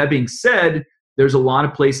 But that being said, there's a lot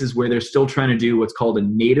of places where they're still trying to do what's called a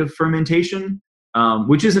native fermentation,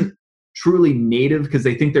 which isn't truly native, because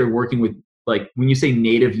they think they're working with, when you say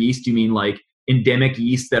native yeast, you mean endemic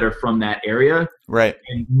yeast that are from that area. Right.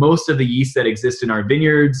 And most of the yeast that exist in our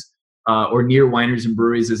vineyards or near wineries and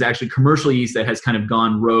breweries is actually commercial yeast that has kind of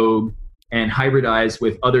gone rogue and hybridized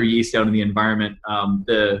with other yeast out in the environment. I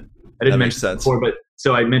didn't mention this before, but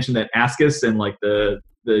so I mentioned that ascus and the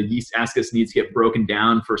the yeast ascus needs to get broken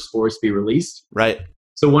down for spores to be released. Right.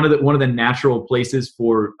 So one of the natural places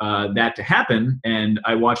for that to happen, and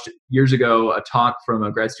I watched years ago a talk from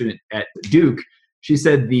a grad student at Duke. She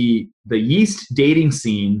said the yeast dating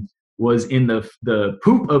scene was in the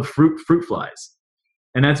poop of fruit flies,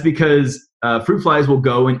 and that's because fruit flies will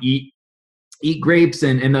go and eat grapes,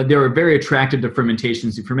 and they're very attracted to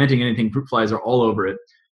fermentation. So fermenting anything, fruit flies are all over it.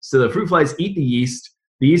 So the fruit flies eat the yeast.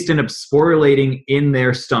 The yeast end up sporulating in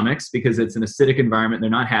their stomachs because it's an acidic environment.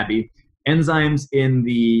 They're not happy. Enzymes in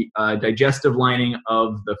the digestive lining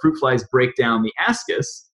of the fruit flies break down the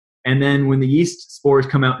ascus, and then when the yeast spores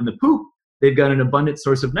come out in the poop, they've got an abundant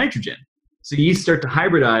source of nitrogen. So yeast start to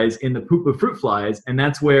hybridize in the poop of fruit flies, and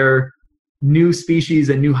that's where new species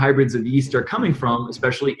and new hybrids of yeast are coming from,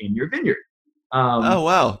 especially in your vineyard. Oh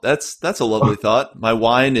wow, that's a lovely thought. My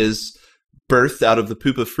wine is birthed out of the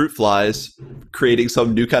poop of fruit flies, creating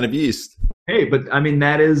some new kind of yeast. Hey, but I mean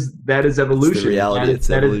that is evolution. It's the reality. It's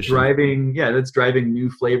evolution. That's driving new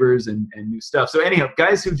flavors and new stuff. So anyhow,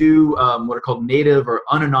 guys who do what are called native or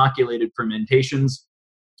uninoculated fermentations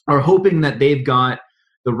are hoping that they've got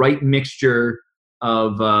the right mixture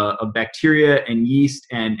of bacteria and yeast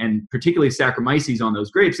and particularly Saccharomyces on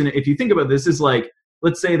those grapes. And if you think about this, is like,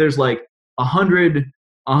 let's say there's like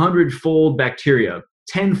 100-fold bacteria,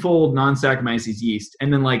 10-fold non-Saccharomyces yeast,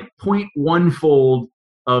 and then like 0.1-fold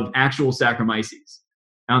of actual Saccharomyces.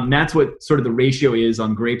 That's what sort of the ratio is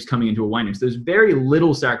on grapes coming into a winery. So there's very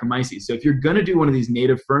little Saccharomyces. So if you're going to do one of these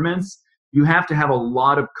native ferments, you have to have a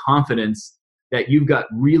lot of confidence that you've got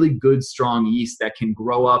really good, strong yeast that can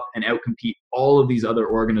grow up and outcompete all of these other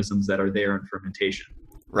organisms that are there in fermentation.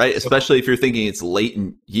 Right, especially if you're thinking it's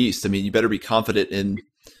latent yeast. I mean, you better be confident in...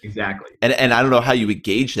 Exactly. And I don't know how you would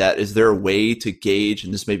gauge that. Is there a way to gauge,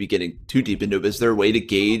 and this may be getting too deep into it, but is there a way to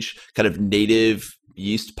gauge kind of native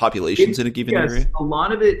yeast populations in a given area? A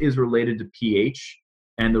lot of it is related to pH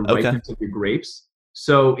and the ripeness of your grapes.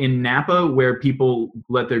 So in Napa, where people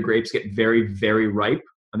let their grapes get very, very ripe,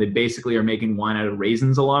 they basically are making wine out of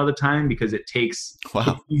raisins a lot of the time because it's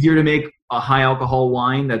easier to make a high alcohol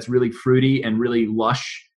wine that's really fruity and really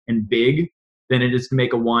lush and big than it is to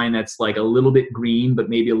make a wine that's like a little bit green but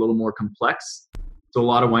maybe a little more complex. So a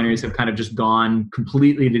lot of wineries have kind of just gone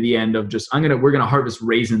completely to the end of just we're gonna harvest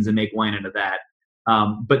raisins and make wine out of that.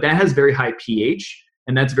 But that has very high pH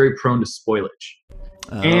and that's very prone to spoilage.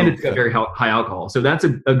 And it's got very high alcohol. So that's a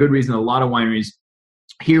good reason a lot of wineries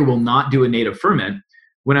here will not do a native ferment.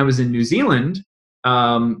 When I was in New Zealand,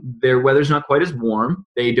 their weather's not quite as warm.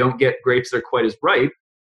 They don't get grapes that are quite as ripe,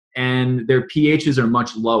 and their pHs are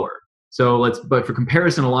much lower. But for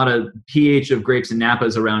comparison, a lot of pH of grapes in Napa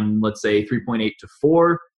is around, let's say, 3.8 to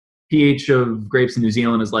 4. pH of grapes in New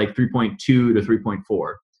Zealand is like 3.2 to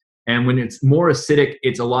 3.4. And when it's more acidic,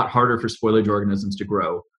 it's a lot harder for spoilage organisms to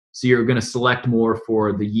grow. So you're going to select more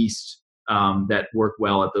for the yeast that work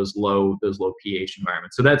well at those low pH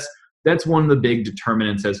environments. So that's one of the big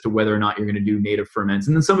determinants as to whether or not you're going to do native ferments.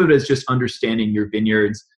 And then some of it is just understanding your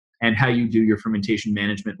vineyards and how you do your fermentation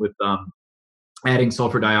management with adding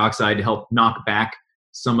sulfur dioxide to help knock back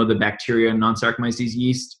some of the bacteria and non-Saccharomyces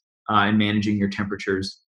yeast and managing your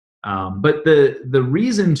temperatures. But the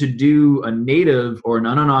reason to do a native or an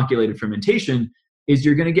uninoculated fermentation is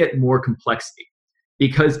you're going to get more complexity.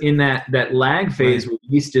 Because in that lag phase where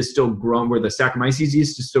yeast is still growing, where the Saccharomyces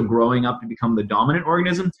yeast is still growing up to become the dominant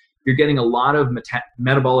organism, you're getting a lot of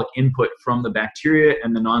metabolic input from the bacteria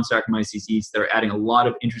and the non-Saccharomyces yeast that are adding a lot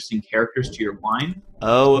of interesting characters to your wine.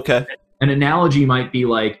 Oh, okay. An analogy might be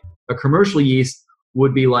like a commercial yeast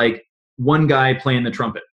would be like one guy playing the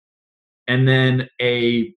trumpet. And then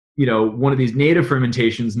one of these native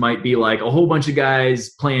fermentations might be like a whole bunch of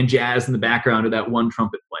guys playing jazz in the background of that one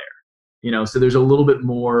trumpet player. So there's a little bit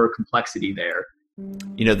more complexity there.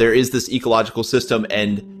 There is this ecological system,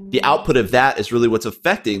 and the output of that is really what's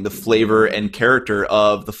affecting the flavor and character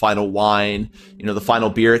of the final wine, the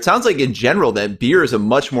final beer. It sounds like in general that beer is a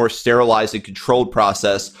much more sterilized and controlled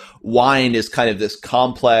process. Wine is kind of this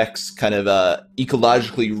complex, kind of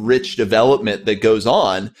ecologically rich development that goes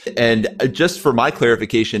on. And just for my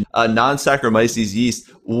clarification, non-Saccharomyces yeast,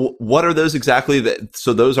 what are those exactly?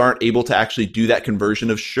 So those aren't able to actually do that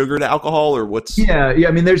conversion of sugar to alcohol, or what's? Yeah.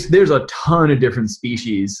 I mean, there's a ton of different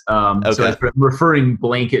species. So I'm referring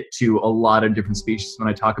blanket to a lot of different species when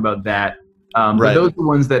I talk about that. But those are the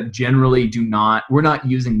ones that generally we're not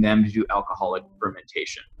using them to do alcoholic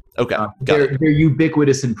fermentation. Okay. They're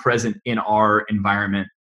ubiquitous and present in our environment.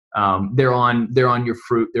 They're on your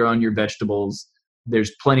fruit, they're on your vegetables.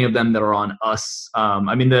 There's plenty of them that are on us.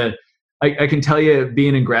 I can tell you,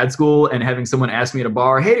 being in grad school and having someone ask me at a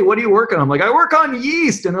bar, hey, what are you working on? I'm like, I work on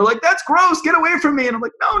yeast. And they're like, that's gross. Get away from me. And I'm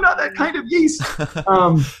like, no, not that kind of yeast.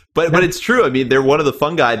 But it's true. I mean, they're one of the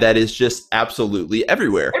fungi that is just absolutely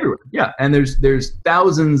everywhere. Everywhere. Yeah. And there's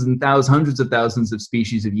thousands and thousands, hundreds of thousands of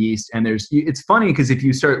species of yeast. And it's funny because if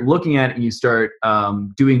you start looking at it and you start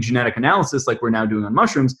doing genetic analysis like we're now doing on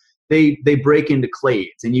mushrooms, they break into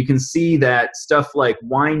clades, and you can see that stuff like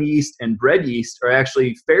wine yeast and bread yeast are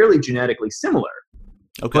actually fairly genetically similar.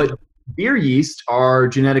 Okay. But beer yeast are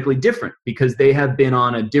genetically different because they have been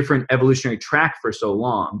on a different evolutionary track for so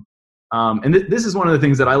long. And this is one of the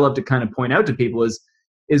things that I love to kind of point out to people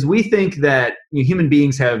is we think that human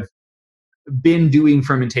beings have been doing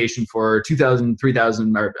fermentation for 2,000,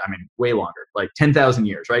 3,000, or I mean, way longer, like 10,000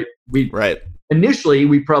 years, right? Initially,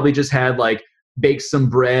 we probably just had like baked some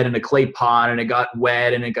bread in a clay pot and it got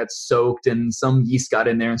wet and it got soaked and some yeast got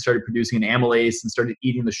in there and started producing an amylase and started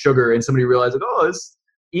eating the sugar, and somebody realized like, oh,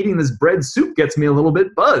 eating this bread soup gets me a little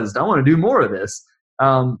bit buzzed. I want to do more of this.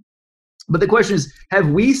 But the question is, have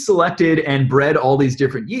we selected and bred all these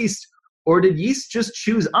different yeast, or did yeast just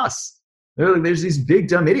choose us? They're like, there's these big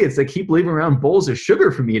dumb idiots that keep leaving around bowls of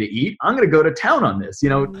sugar for me to eat. I'm going to go to town on this.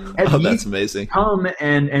 Have that's amazing. Come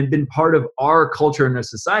and been part of our culture and our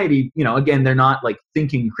society. Again, they're not like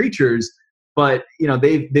thinking creatures, but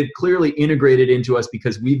they've clearly integrated into us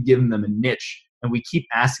because we've given them a niche, and we keep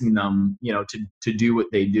asking them, to do what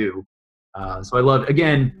they do. So I love,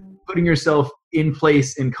 again, putting yourself in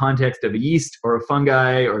place in context of a yeast or a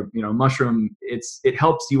fungi or mushroom. It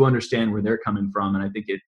helps you understand where they're coming from, and I think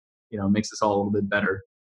it makes us all a little bit better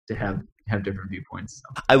to have different viewpoints.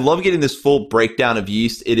 So. I love getting this full breakdown of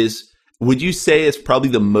yeast. Would you say it's probably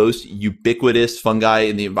the most ubiquitous fungi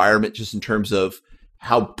in the environment, just in terms of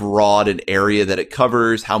how broad an area that it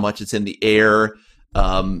covers, how much it's in the air?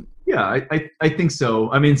 Yeah, I think so.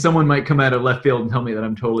 I mean, someone might come out of left field and tell me that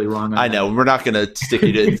I'm totally wrong. I know. We're not going to stick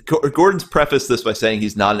you to Gordon's prefaced this by saying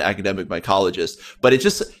he's not an academic mycologist, but it's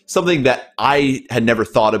just something that I had never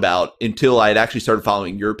thought about until I had actually started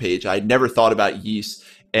following your page. I had never thought about yeast,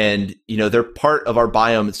 and they're part of our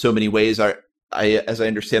biome in so many ways. As I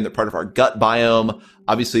understand, they're part of our gut biome.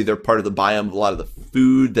 Obviously, they're part of the biome of a lot of the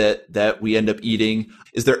food that we end up eating.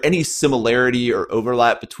 Is there any similarity or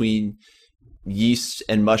overlap between yeast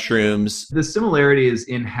and mushrooms? The similarity is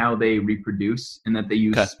in how they reproduce, and that they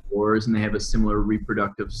use spores, and they have a similar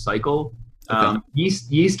reproductive cycle. Okay.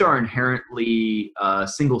 Yeast are inherently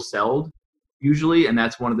single-celled usually, and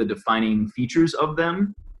that's one of the defining features of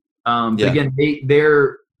them. But again,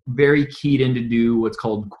 they're very keyed in to do what's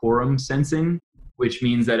called quorum sensing, which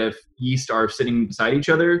means that if yeast are sitting beside each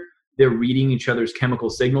other, they're reading each other's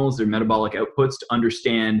chemical signals, their metabolic outputs, to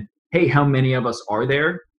understand, hey, how many of us are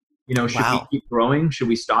there? Should we keep growing? Should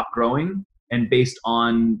we stop growing? And based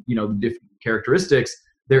on, the different characteristics,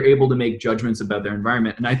 they're able to make judgments about their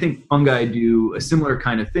environment. And I think fungi do a similar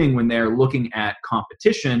kind of thing when they're looking at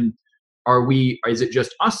competition. Is it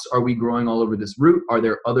just us? Are we growing all over this root? Are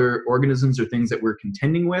there other organisms or things that we're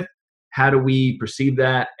contending with? How do we perceive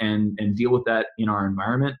that and deal with that in our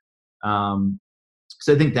environment?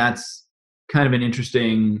 So I think that's kind of an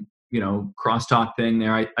interesting, crosstalk thing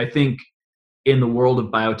there. I think in the world of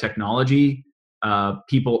biotechnology,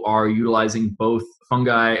 people are utilizing both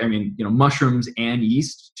fungi, mushrooms and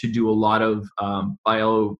yeast to do a lot of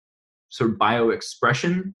bio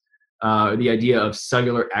expression. The idea of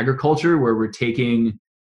cellular agriculture, where we're taking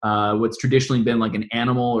what's traditionally been like an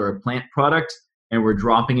animal or a plant product, and we're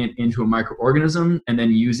dropping it into a microorganism, and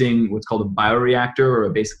then using what's called a bioreactor, or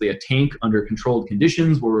basically a tank under controlled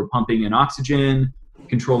conditions, where we're pumping in oxygen,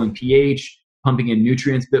 controlling pH, pumping in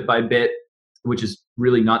nutrients bit by bit, which is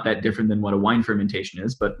really not that different than what a wine fermentation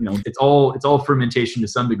is, but it's all fermentation to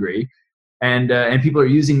some degree, and people are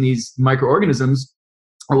using these microorganisms.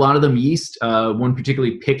 A lot of them yeast. One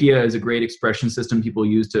particularly, Pichia, is a great expression system people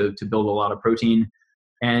use to build a lot of protein,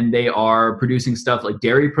 and they are producing stuff like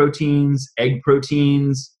dairy proteins, egg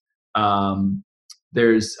proteins. I don't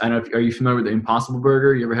know. Are you familiar with the Impossible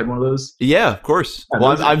Burger? You ever had one of those? Yeah, of course. Yeah,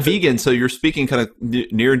 well, I'm vegan, so you're speaking kind of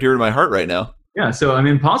near and dear to my heart right now. Yeah, so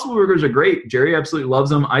Impossible Burgers are great. Jerry absolutely loves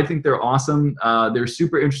them. I think they're awesome. They're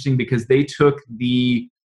super interesting because they took the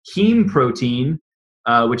heme protein,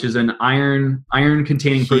 which is an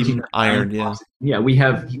iron-containing protein. Iron, yeah. Yeah, we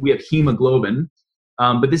have hemoglobin,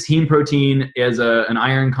 but this heme protein is an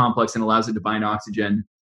iron complex and allows it to bind oxygen,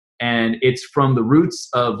 and it's from the roots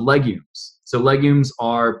of legumes. So legumes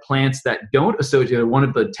are plants that don't associate. One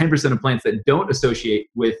of the 10% of plants that don't associate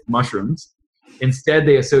with mushrooms. Instead,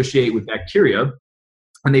 they associate with bacteria,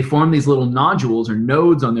 and they form these little nodules or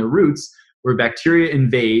nodes on their roots where bacteria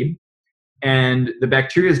invade, And the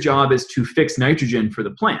bacteria's job is to fix nitrogen for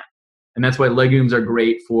the plant. And that's why legumes are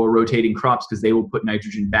great for rotating crops, because they will put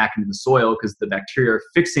nitrogen back into the soil, because the bacteria are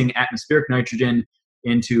fixing atmospheric nitrogen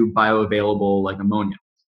into bioavailable like ammonia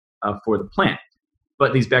for the plant.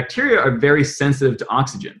 But these bacteria are very sensitive to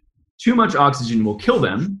oxygen. Too much oxygen will kill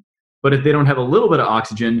them, but if they don't have a little bit of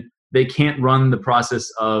oxygen, they can't run the process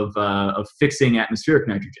of fixing atmospheric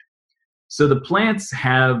nitrogen. So the plants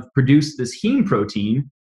have produced this heme protein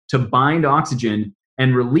to bind oxygen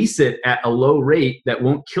and release it at a low rate that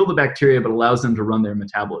won't kill the bacteria but allows them to run their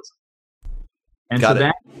metabolism. And so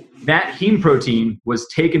that heme protein was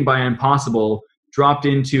taken by Impossible, dropped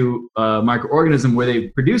into a microorganism where they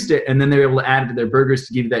produced it, and then they're able to add it to their burgers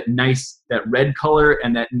to give you that red color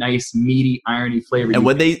and that nice meaty irony flavor. And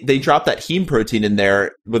when they drop that heme protein in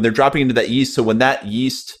there, when they're dropping into that yeast, so when that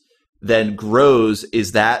yeast then grows,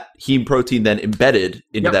 is that heme protein then embedded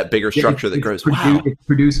into that bigger structure that grows? It's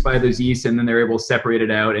produced by those yeast, and then they're able to separate it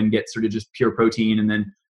out and get sort of just pure protein, and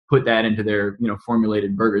then put that into their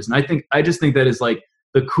formulated burgers. And I just think that is like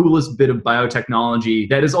the coolest bit of biotechnology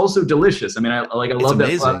that is also delicious. I mean, I love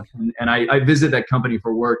that stuff, and I visit that company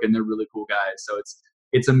for work, and they're really cool guys. So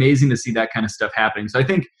it's amazing to see that kind of stuff happening. So I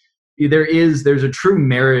think there's a true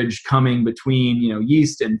marriage coming between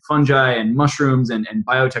yeast and fungi and mushrooms and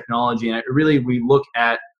biotechnology, and we look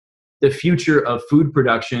at the future of food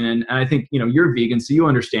production. And I think you're vegan, so you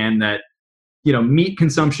understand that meat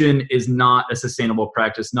consumption is not a sustainable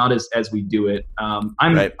practice, not as we do it. I'm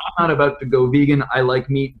not about to go vegan. I like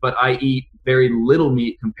meat, but I eat very little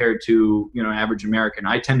meat compared to average American.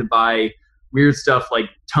 I tend to buy weird stuff like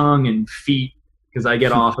tongue and feet, because I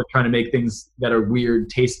get off at trying to make things that are weird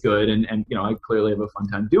taste good, and I clearly have a fun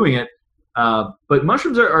time doing it. But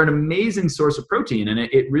mushrooms are an amazing source of protein, and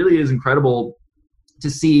it really is incredible to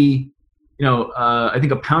see. I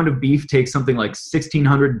think a pound of beef takes something like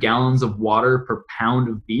 1,600 gallons of water per pound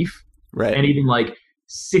of beef, right? And even like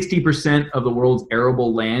 60% of the world's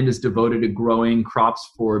arable land is devoted to growing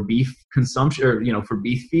crops for beef consumption, or for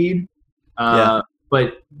beef feed.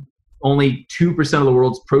 But only 2% of the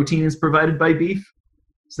world's protein is provided by beef.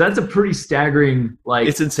 So that's a pretty staggering,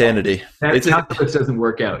 it's insanity. That calculus doesn't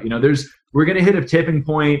work out. We're going to hit a tipping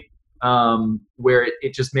point where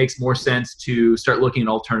it just makes more sense to start looking at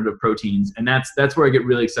alternative proteins. And that's where I get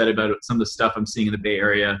really excited about some of the stuff I'm seeing in the Bay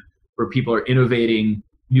Area, where people are innovating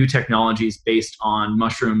new technologies based on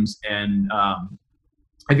mushrooms. And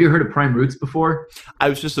have you heard of prime roots before? I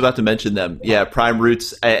was just about to mention them. Yeah, prime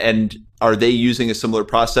roots. And are they using a similar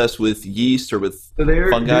process with yeast or with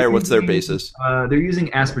fungi, or what's their basis? They're using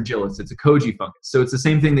aspergillus. It's a koji fungus. So it's the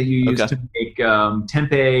same thing that you use to make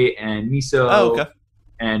tempeh and miso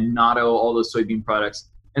and natto, all those soybean products.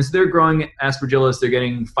 And so they're growing aspergillus. They're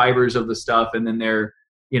getting fibers of the stuff, and then they're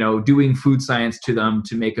doing food science to them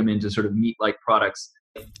to make them into sort of meat-like products.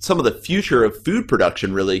 Some of the future of food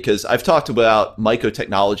production, really, because I've talked about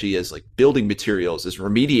mycotechnology as like building materials, as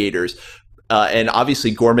remediators, and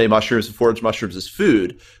obviously gourmet mushrooms and foraged mushrooms as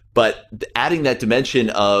food, but adding that dimension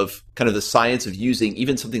of kind of the science of using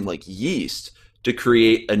even something like yeast to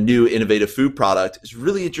create a new innovative food product is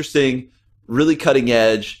really interesting, really cutting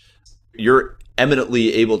edge. You're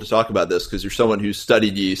eminently able to talk about this because you're someone who's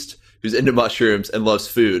studied yeast, who's into mushrooms and loves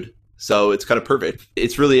food. So it's kind of perfect.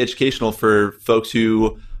 It's really educational for folks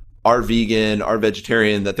who are vegan, are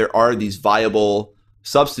vegetarian, that there are these viable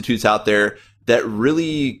substitutes out there that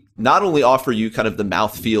really not only offer you kind of the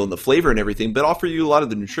mouthfeel and the flavor and everything, but offer you a lot of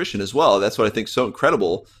the nutrition as well. That's what I think is so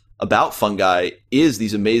incredible about fungi is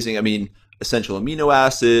these amazing, essential amino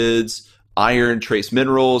acids, iron, trace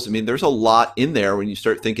minerals. There's a lot in there when you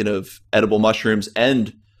start thinking of edible mushrooms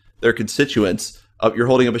and their constituents. You're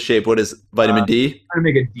holding up a shape. What is vitamin D? I'm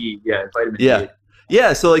trying to make a D. Yeah, vitamin D.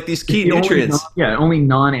 Yeah, so like these key nutrients. Only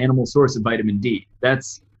non-animal source of vitamin D.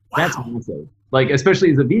 That's massive. Like,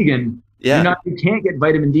 especially as a vegan, you can't get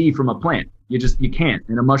vitamin D from a plant. You can't.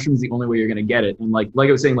 And a mushroom is the only way you're going to get it. And like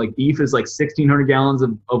I was saying, like beef is like 1,600 gallons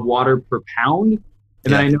of water per pound.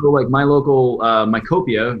 And then I know like my local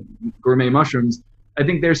Mycopia gourmet mushrooms, I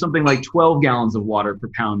think there's something like 12 gallons of water per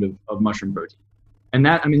pound of mushroom protein. And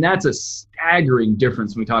that's a staggering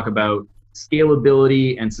difference when we talk about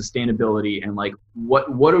scalability and sustainability and like what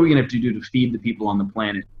are we going to have to do to feed the people on the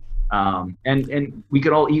planet? And we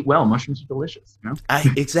could all eat well. Mushrooms are delicious,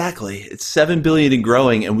 Exactly. It's 7 billion and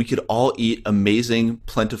growing, and we could all eat amazing,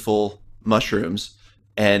 plentiful mushrooms.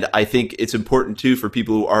 And I think it's important too for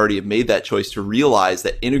people who already have made that choice to realize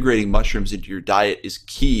that integrating mushrooms into your diet is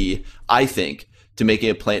key, I think, to making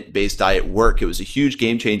a plant-based diet work. It was a huge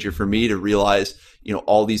game changer for me to realize,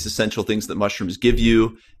 all these essential things that mushrooms give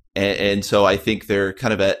you. And so I think they're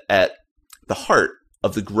kind of at the heart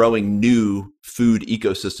of the growing new food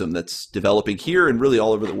ecosystem that's developing here and really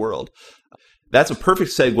all over the world. That's a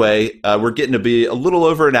perfect segue. We're getting to be a little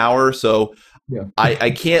over an hour, so Yeah.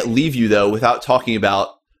 I can't leave you, though, without talking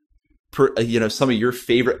about some of your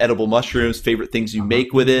favorite edible mushrooms, favorite things you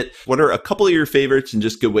make with it. What are a couple of your favorites and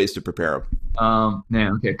just good ways to prepare them?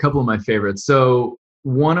 A couple of my favorites. So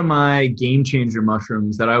one of my game changer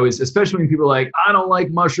mushrooms that I always, especially when people are like, I don't like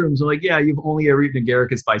mushrooms. I'm like, yeah, you've only ever eaten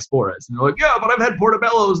Agaricus bisporus. And they're like, yeah, but I've had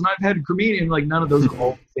portobellos and I've had cremini. Like, none of those are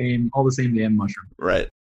all the same damn mushroom. Right.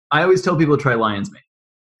 I always tell people to try lion's mane.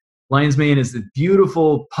 Lion's mane is the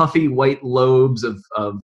beautiful, puffy white lobes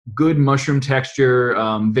of good mushroom texture,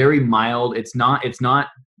 very mild. It's not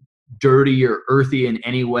dirty or earthy in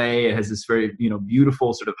any way. It has this very,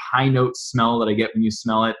 beautiful sort of high note smell that I get when you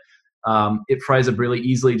smell it. It fries up really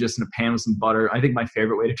easily just in a pan with some butter. I think my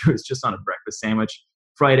favorite way to do it is just on a breakfast sandwich.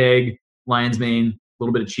 Fried egg, lion's mane, a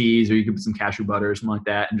little bit of cheese, or you could put some cashew butter or something like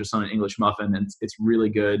that, and just on an English muffin, and it's really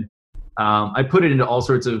good. I put it into all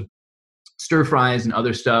sorts of stir fries and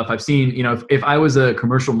other stuff. I've seen, if I was a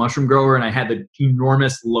commercial mushroom grower and I had the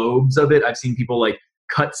enormous lobes of it, I've seen people like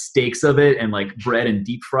cut steaks of it and like bread and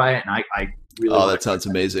deep fry it. And I really that sounds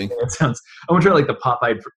amazing. I want to try like the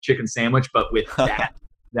Popeye chicken sandwich, but with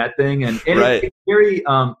that thing. And right. It's very,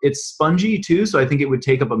 it's spongy too. So I think it would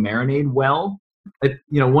take up a marinade well.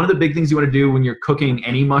 One of the big things you want to do when you're cooking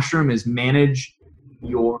any mushroom is manage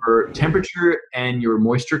your temperature and your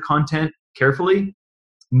moisture content carefully.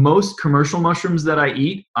 Most commercial mushrooms that I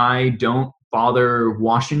eat, I don't bother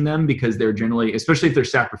washing them because they're generally, especially if they're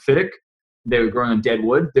saprophytic, they're growing on dead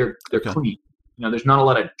wood, they're clean. There's not a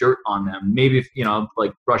lot of dirt on them. Maybe if,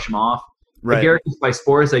 like brush them off. Right. Agaricus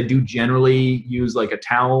bisporus, I do generally use like a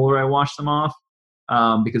towel where I wash them off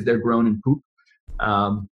because they're grown in poop.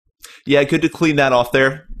 Yeah, good to clean that off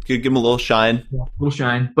there. Give them a little shine. Yeah, a little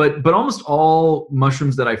shine. But almost all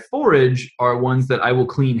mushrooms that I forage are ones that I will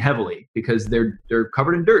clean heavily because they're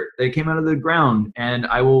covered in dirt. They came out of the ground, and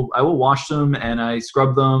I will wash them and I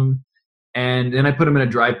scrub them, and then I put them in a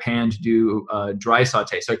dry pan to do dry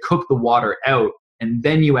saute. So I cook the water out, and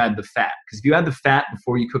then you add the fat. Because if you add the fat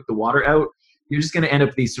before you cook the water out, you're just going to end up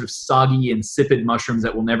with these sort of soggy, insipid mushrooms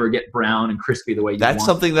that will never get brown and crispy the way you want. That's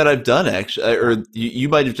something that I've done, actually. Or you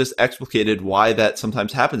might have just explicated why that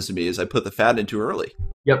sometimes happens to me is I put the fat in too early.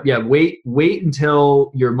 Yep. Yeah. Wait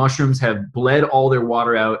until your mushrooms have bled all their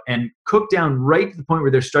water out and cook down right to the point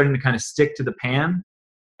where they're starting to kind of stick to the pan.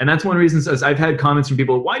 And that's one of the reasons I've had comments from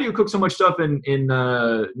people, why do you cook so much stuff in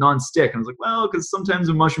non-stick? And I was like, well, because sometimes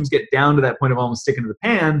when mushrooms get down to that point of almost sticking to the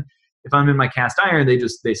pan, if I'm in my cast iron,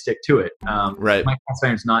 they stick to it. Right. My cast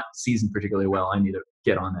iron's not seasoned particularly well. I need to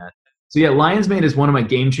get on that. So yeah, lion's mane is one of my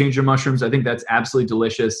game changer mushrooms. I think that's absolutely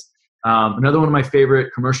delicious. Another one of my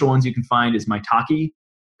favorite commercial ones you can find is maitake,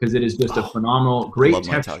 because it is just a phenomenal, great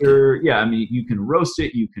texture. Yeah, I mean, you can roast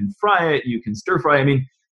it, you can fry it, you can stir fry. I mean,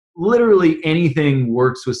 literally anything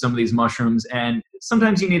works with some of these mushrooms. And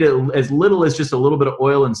sometimes you need as little as just a little bit of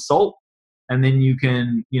oil and salt. And then you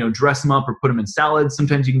can, dress them up or put them in salads.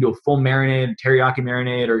 Sometimes you can do a full marinade, teriyaki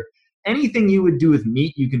marinade, or anything you would do with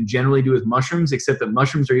meat, you can generally do with mushrooms, except that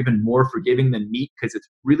mushrooms are even more forgiving than meat because it's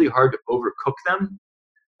really hard to overcook them.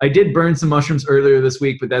 I did burn some mushrooms earlier this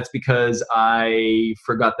week, but that's because I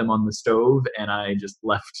forgot them on the stove and I just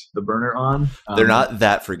left the burner on. They're not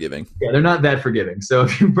that forgiving. Yeah, they're not that forgiving. So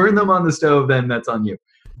if you burn them on the stove, then that's on you.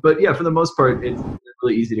 But yeah, for the most part, it's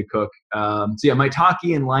really easy to cook. So yeah,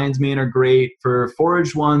 maitake and lion's mane are great. For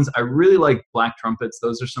foraged ones, I really like black trumpets.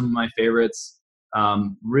 Those are some of my favorites.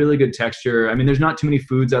 Really good texture. I mean, there's not too many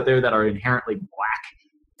foods out there that are inherently black.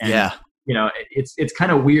 And, yeah. It's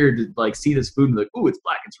kind of weird to like see this food and be like, ooh, it's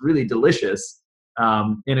black. It's really delicious.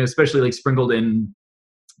 And especially like sprinkled in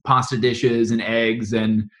pasta dishes and eggs.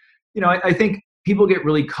 And, I think people get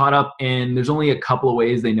really caught up in there's only a couple of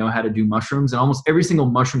ways they know how to do mushrooms. And almost every single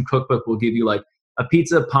mushroom cookbook will give you like a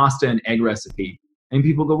pizza, pasta, and egg recipe. And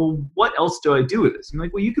people go, well, what else do I do with this? I'm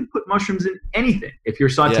like, well, you can put mushrooms in anything. If you're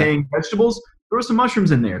sauteing vegetables, throw some mushrooms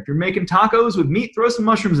in there. If you're making tacos with meat, throw some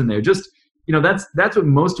mushrooms in there. Just, that's what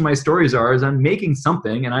most of my stories are, is I'm making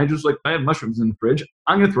something and I just like, I have mushrooms in the fridge.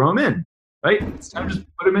 I'm going to throw them in, right? It's time to just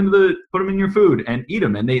put them in your food and eat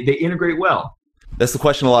them. And they integrate well. That's the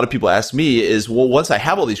question a lot of people ask me is, well, once I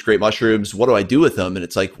have all these great mushrooms, what do I do with them? And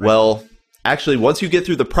it's like, well, actually, once you get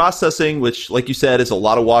through the processing, which, like you said, is a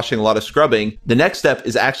lot of washing, a lot of scrubbing, the next step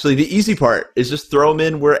is actually the easy part, is just throw them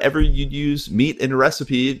in wherever you use meat in a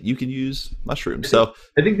recipe, you can use mushrooms. So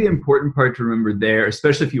I think the important part to remember there,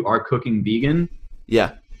 especially if you are cooking vegan,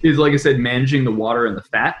 is, like I said, managing the water and the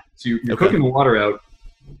fat. So you're cooking the water out,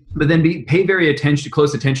 but then pay very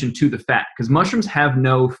close attention to the fat, because mushrooms have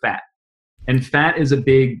no fat. And fat is a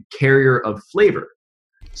big carrier of flavor.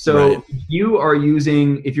 So Right.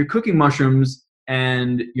 if you're cooking mushrooms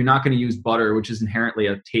and you're not going to use butter, which is inherently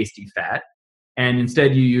a tasty fat, and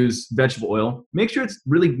instead you use vegetable oil, make sure it's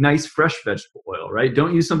really nice, fresh vegetable oil, right?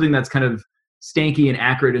 Don't use something that's kind of stanky and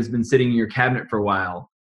acrid, has been sitting in your cabinet for a while.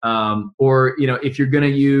 Or, if you're going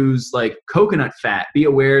to use like coconut fat, be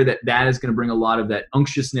aware that that is going to bring a lot of that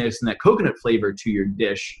unctuousness and that coconut flavor to your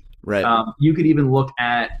dish. Right. You could even look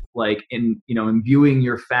at imbuing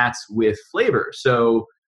your fats with flavor. So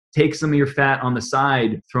take some of your fat on the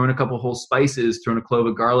side, throw in a couple whole spices, throw in a clove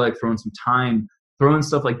of garlic, throw in some thyme, throw in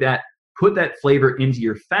stuff like that. Put that flavor into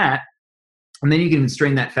your fat, and then you can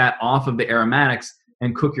strain that fat off of the aromatics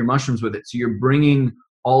and cook your mushrooms with it. So you're bringing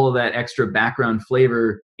all of that extra background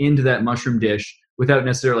flavor into that mushroom dish without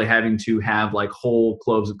necessarily having to have like whole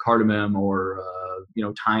cloves of cardamom or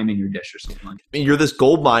thyme in your dish or something like that. I mean, you're this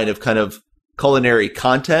gold mine of kind of culinary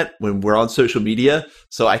content when we're on social media.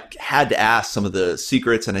 So I had to ask some of the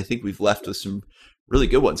secrets, and I think we've left with some really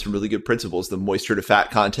good ones, some really good principles, the moisture to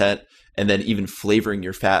fat content, and then even flavoring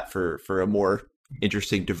your fat for a more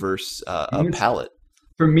interesting, diverse palate.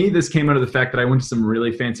 For me, this came out of the fact that I went to some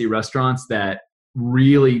really fancy restaurants that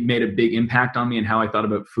really made a big impact on me and how I thought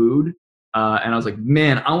about food. And I was like,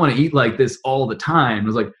 man, I want to eat like this all the time. I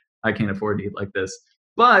was like, I can't afford to eat like this,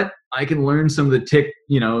 but I can learn some of the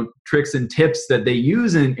tricks and tips that they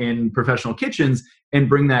use in professional kitchens and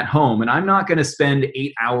bring that home. And I'm not going to spend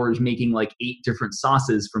 8 hours making like 8 different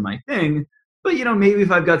sauces for my thing. But, maybe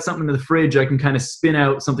if I've got something in the fridge, I can kind of spin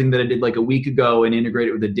out something that I did like a week ago and integrate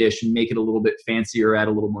it with a dish and make it a little bit fancier, add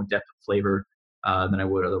a little more depth of flavor than I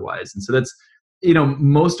would otherwise. And so that's,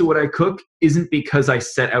 most of what I cook isn't because I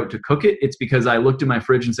set out to cook it. It's because I looked in my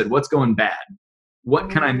fridge and said, what's going bad?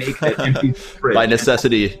 What can I make that empty fridge? By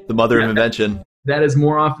necessity, the mother of invention. That is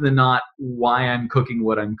more often than not why I'm cooking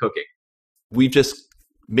what I'm cooking. We've just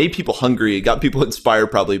made people hungry, got people inspired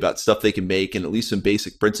probably about stuff they can make and at least some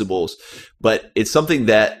basic principles. But it's something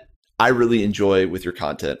that I really enjoy with your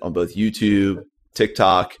content on both YouTube,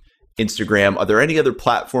 TikTok, Instagram. Are there any other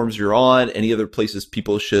platforms you're on? Any other places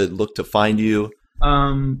people should look to find you?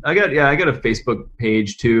 I got a Facebook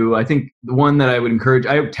page too. I think the one that I would encourage,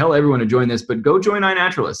 I would tell everyone to join this, but go join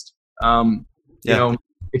iNaturalist.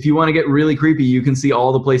 If you want to get really creepy, you can see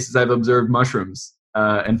all the places I've observed mushrooms.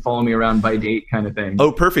 And follow me around by date kind of thing.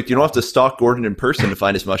 Oh, perfect. You don't have to stalk Gordon in person to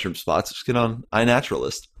find his mushroom spots. Just get on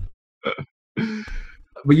iNaturalist.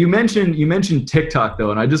 But you mentioned TikTok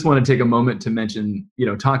though, and I just want to take a moment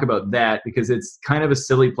to talk about that because it's kind of a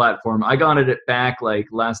silly platform. I got it back like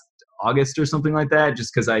last August or something like that,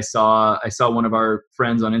 just because I saw one of our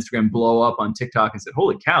friends on Instagram blow up on TikTok and said,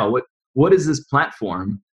 "Holy cow, what is this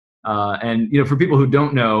platform?" And for people who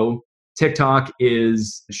don't know, TikTok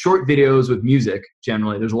is short videos with music.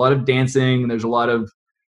 Generally, there's a lot of dancing. There's a lot of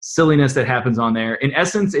silliness that happens on there. In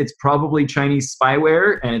essence, it's probably Chinese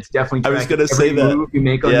spyware, and it's definitely I was going to say that move you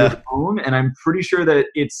make on your phone. And I'm pretty sure that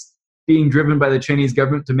it's being driven by the Chinese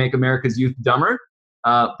government to make America's youth dumber.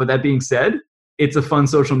 But that being said, it's a fun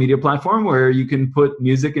social media platform where you can put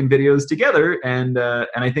music and videos together. And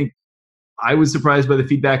I think I was surprised by the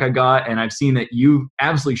feedback I got, and I've seen that you've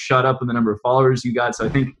absolutely shot up in the number of followers you got. So I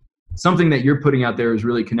think something that you're putting out there is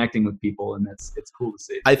really connecting with people, and it's cool to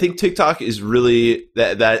see. I think TikTok is really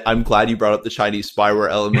that I'm glad you brought up the Chinese spyware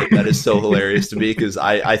element. That is so hilarious to me because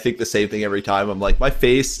I think the same thing every time. I'm like, my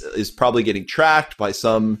face is probably getting tracked by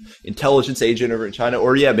some intelligence agent over in China,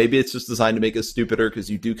 or maybe it's just designed to make us stupider because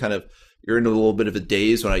you're in a little bit of a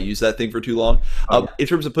daze when I use that thing for too long. In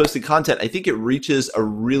terms of posting content, I think it reaches a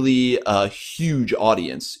really huge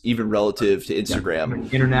audience, even relative to Instagram.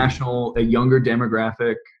 International, a younger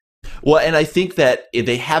demographic. Well, and I think that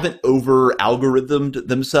they haven't over algorithmed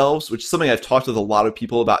themselves, which is something I've talked with a lot of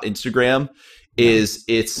people about Instagram, is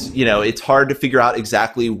it's hard to figure out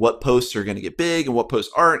exactly what posts are going to get big and what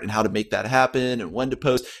posts aren't and how to make that happen and when to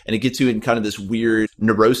post. And it gets you in kind of this weird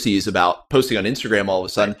neuroses about posting on Instagram all of a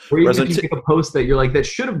sudden. Or even if you make a post that you're like, that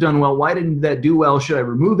should have done well. Why didn't that do well? Should I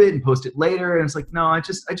remove it and post it later? And it's like, no, I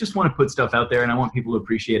just want to put stuff out there and I want people to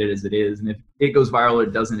appreciate it as it is. And if it goes viral or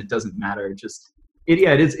it doesn't matter.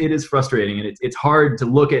 It is frustrating, and it's hard to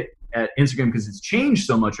look at Instagram because it's changed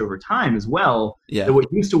so much over time as well. Yeah. That what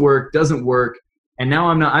used to work doesn't work, And now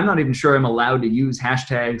I'm not even sure I'm allowed to use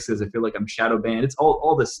hashtags because I feel like I'm shadow banned. It's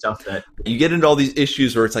all this stuff that you get into all these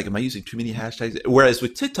issues where it's like, am I using too many hashtags? Whereas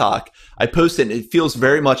with TikTok, I post it and it feels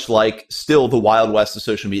very much like still the Wild West of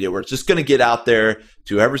social media, where it's just going to get out there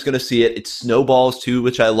to whoever's going to see it. It snowballs too,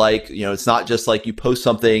 which I like. It's not just like you post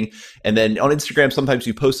something and then on Instagram, sometimes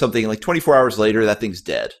you post something and like 24 hours later, that thing's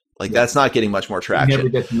dead. Like that's not getting much more traction. It never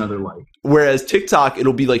gets another like. Whereas TikTok,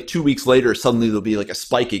 it'll be like 2 weeks later, suddenly there'll be like a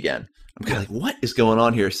spike again. I'm kind of like, what is going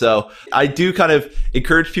on here? So I do kind of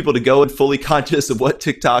encourage people to go and fully conscious of what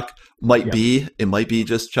TikTok might be. It might be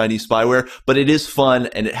just Chinese spyware, but it is fun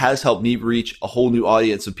and it has helped me reach a whole new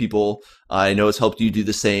audience of people. I know it's helped you do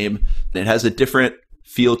the same. And it has a different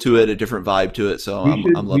feel to it, a different vibe to it. So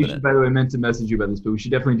I'm loving it. By the way, I meant to message you about this, but we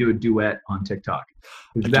should definitely do a duet on TikTok.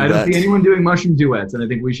 I don't see anyone doing mushroom duets, and I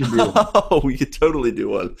think we should do one. Oh, we could totally do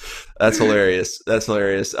one. That's hilarious. That's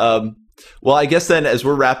hilarious. Well, I guess then as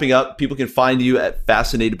we're wrapping up, people can find you at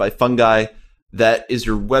Fascinated by Fungi. That is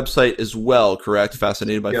your website as well, correct?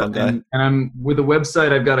 Fascinated by Fungi. And I'm with the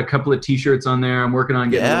website. I've got a couple of T-shirts on there. I'm working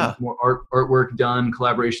on getting more artwork done,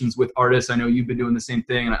 collaborations with artists. I know you've been doing the same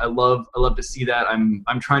thing, and I love to see that. I'm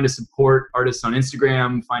trying to support artists on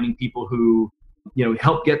Instagram, finding people who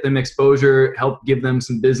help get them exposure, help give them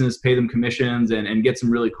some business, pay them commissions, and get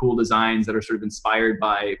some really cool designs that are sort of inspired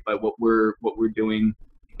by what we're doing.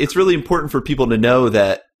 It's really important for people to know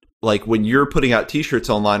that, like, when you're putting out T-shirts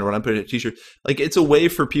online or when I'm putting out T-shirts, like, it's a way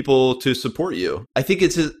for people to support you. I think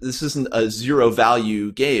this isn't a zero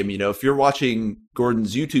value game. If you're watching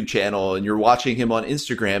Gordon's YouTube channel and you're watching him on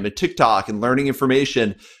Instagram and TikTok and learning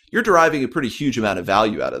information, you're deriving a pretty huge amount of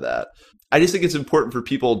value out of that. I just think it's important for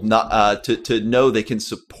people not to know they can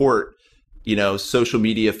support, social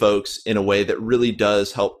media folks in a way that really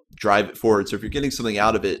does help drive it forward. So if you're getting something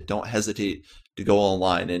out of it, don't hesitate to go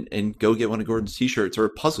online and go get one of Gordon's T-shirts or a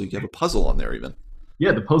puzzle. You have a puzzle on there even.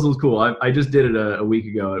 Yeah, the puzzle's cool. I just did it a week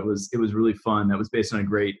ago. It was really fun. That was based on a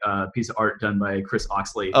great piece of art done by Chris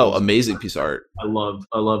Oxley. Oh, amazing piece of art. I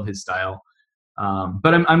love his style.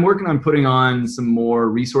 But I'm working on putting on some more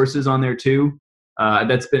resources on there too.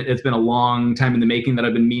 It's been a long time in the making that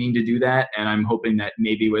I've been meaning to do that, and I'm hoping that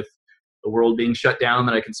maybe with the world being shut down,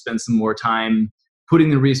 that I can spend some more time putting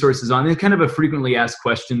the resources on. It's kind of a frequently asked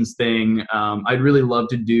questions thing. I'd really love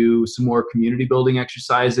to do some more community building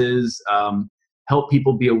exercises, help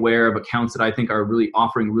people be aware of accounts that I think are really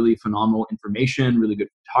offering really phenomenal information, really good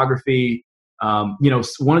photography.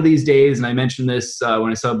 One of these days, and I mentioned this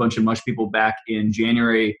when I saw a bunch of Mush people back in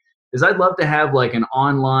January, is I'd love to have like an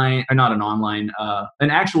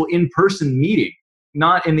actual in-person meeting,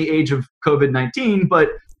 not in the age of COVID-19,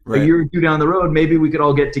 but a year or two down the road, maybe we could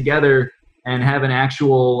all get together and have an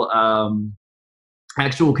actual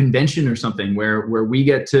convention or something where we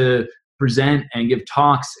get to present and give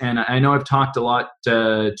talks. And I know I've talked a lot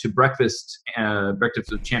to Breakfast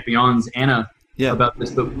of Champions, Anna, about this,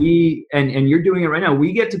 but and you're doing it right now.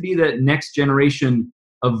 We get to be the next generation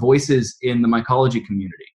of voices in the mycology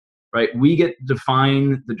community, right? We get to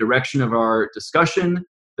define the direction of our discussion,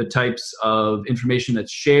 the types of information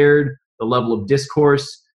that's shared, the level of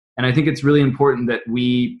discourse. And I think it's really important that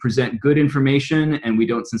we present good information and we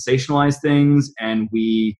don't sensationalize things, and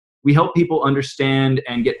we help people understand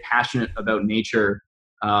and get passionate about nature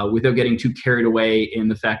without getting too carried away in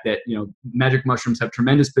the fact that, magic mushrooms have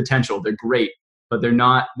tremendous potential. They're great, but they're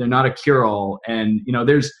not a cure-all. And,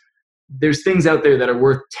 there's things out there that are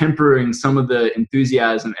worth tempering some of the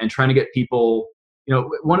enthusiasm and trying to get people,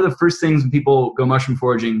 one of the first things when people go mushroom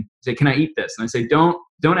foraging, say, can I eat this? And I say, don't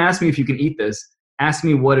ask me if you can eat this. Ask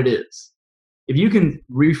me what it is. If you can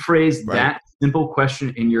rephrase that simple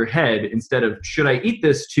question in your head instead of should I eat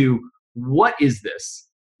this to what is this,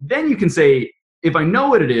 then you can say, if I know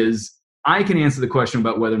what it is, I can answer the question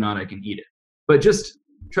about whether or not I can eat it. But just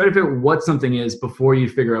try to figure out what something is before you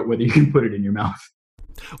figure out whether you can put it in your mouth.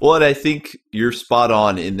 Well, and I think you're spot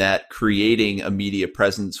on in that creating a media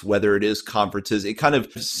presence, whether it is conferences, it kind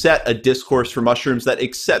of set a discourse for mushrooms that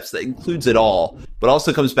includes it all, but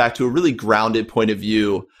also comes back to a really grounded point of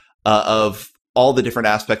view of all the different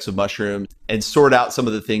aspects of mushrooms and sort out some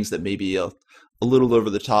of the things that may be a little over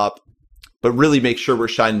the top, but really make sure we're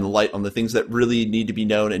shining the light on the things that really need to be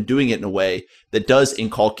known and doing it in a way that does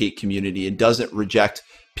inculcate community and doesn't reject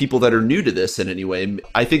people that are new to this in any way. And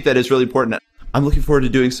I think that is really important. I'm looking forward to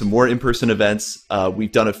doing some more in-person events.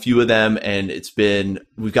 We've done a few of them and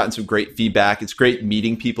we've gotten some great feedback. It's great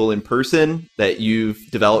meeting people in person that you've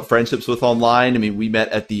developed friendships with online. I mean, we met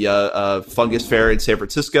at the Fungus Fair in San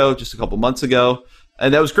Francisco just a couple months ago.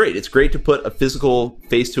 And that was great. It's great to put a physical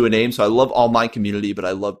face to a name. So I love online community, but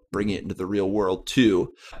I love bringing it into the real world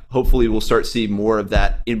too. Hopefully we'll start seeing more of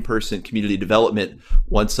that in-person community development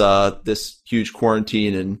once this huge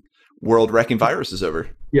quarantine and world-wrecking virus is over.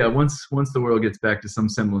 Yeah, once the world gets back to some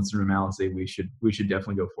semblance of normalcy, we should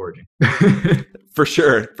definitely go foraging. For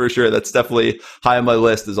sure. That's definitely high on my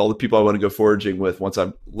list is all the people I want to go foraging with once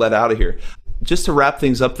I'm let out of here. Just to wrap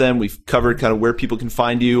things up then, we've covered kind of where people can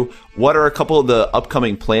find you. What are a couple of the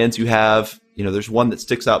upcoming plans you have? There's one that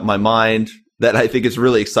sticks out in my mind that I think is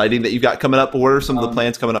really exciting that you've got coming up. But what are some of the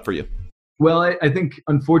plans coming up for you? Well, I think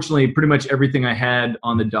unfortunately, pretty much everything I had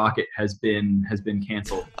on the docket has been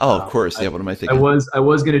canceled. Oh, of course. Yeah. What am I thinking? I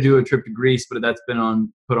was going to do a trip to Greece, but that's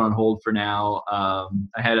been put on hold for now. I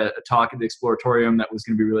had a talk at the Exploratorium that was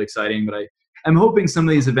going to be really exciting, but I'm hoping some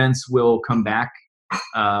of these events will come back.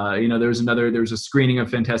 There's a screening of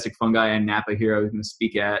Fantastic Fungi in Napa here I was going to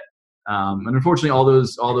speak at, and unfortunately, all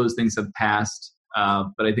those things have passed.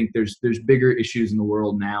 But I think there's bigger issues in the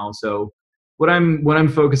world now, so. What I'm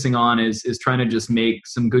focusing on is trying to just make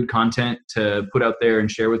some good content to put out there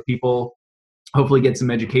and share with people. Hopefully, get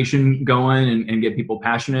some education going and get people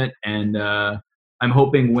passionate. And I'm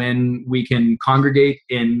hoping when we can congregate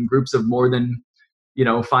in groups of more than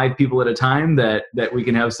 5 people at a time, that we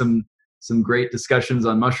can have some great discussions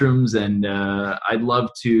on mushrooms. And I'd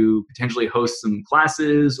love to potentially host some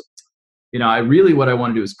classes. What I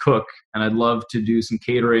want to do is cook, and I'd love to do some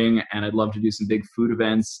catering, and I'd love to do some big food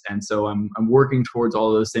events. And so I'm working towards all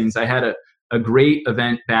of those things. I had a great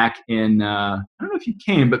event back in, I don't know if you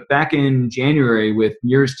came, but back in January with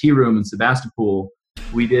Muir's Tea Room in Sebastopol,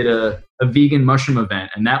 we did a vegan mushroom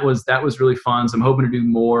event, and that was really fun. So I'm hoping to do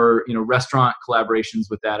more, restaurant collaborations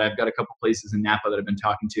with that. I've got a couple places in Napa that I've been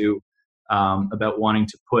talking to about wanting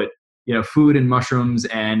to put food and mushrooms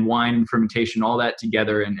and wine and fermentation, all that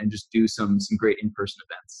together, and just do some great in-person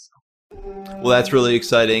events. Well, that's really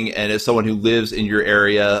exciting. And as someone who lives in your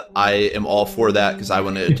area, I am all for that because I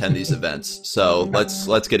want to attend these events. So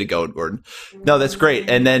let's get it going, Gordon. No, that's great.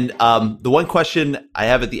 And then the one question I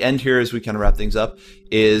have at the end here as we kind of wrap things up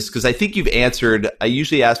is, because I think you've answered, I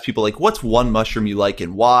usually ask people like, what's one mushroom you like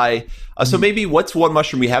and why? So maybe what's one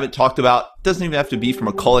mushroom we haven't talked about? Doesn't even have to be from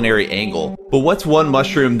a culinary angle, but what's one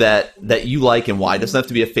mushroom that you like and why? It doesn't have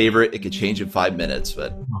to be a favorite. It could change in 5 minutes,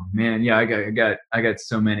 but. Oh man, yeah, I got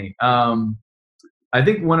so many. I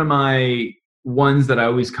think one of my ones that I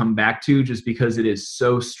always come back to just because it is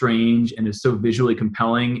so strange and is so visually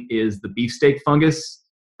compelling is the beefsteak fungus,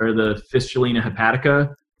 or the Fistulina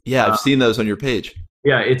hepatica. Yeah, I've seen those on your page.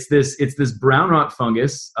 Yeah, it's this brown rot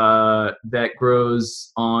fungus that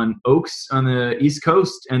grows on oaks on the East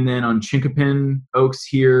Coast and then on chinkapin oaks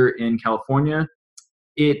here in California.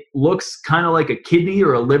 It looks kind of like a kidney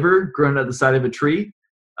or a liver grown at the side of a tree.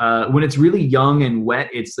 When it's really young and wet,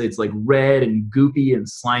 it's like red and goopy and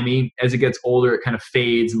slimy. As it gets older, it kind of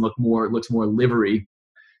fades and looks more livery.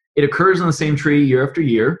 It occurs on the same tree year after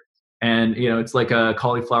year. And, it's like a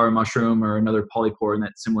cauliflower mushroom or another polypore in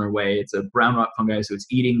that similar way. It's a brown rot fungi, so it's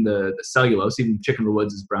eating the cellulose. Even chicken of the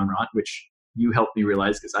woods is brown rot, which you helped me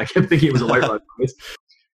realize because I kept thinking it was a white rot fungus.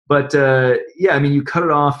 But, you cut it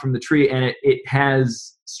off from the tree, and it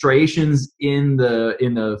has striations in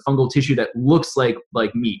the fungal tissue that looks like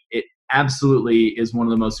meat. It absolutely is one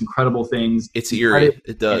of the most incredible things. It's eerie.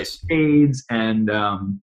 It does. It fades, and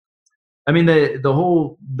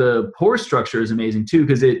the pore structure is amazing too,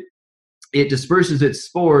 because it disperses its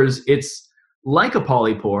spores. It's like a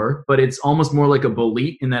polypore, but it's almost more like a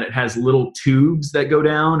bolete in that it has little tubes that go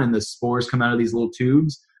down and the spores come out of these little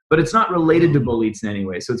tubes, but it's not related to boletes in any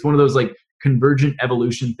way. So it's one of those like convergent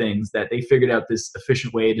evolution things that they figured out this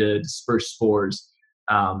efficient way to disperse spores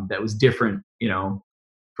that was different,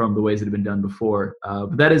 from the ways that have been done before.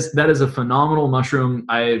 But that is a phenomenal mushroom.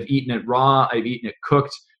 I've eaten it raw. I've eaten it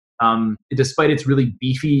cooked. Despite its really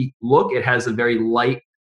beefy look, it has a very light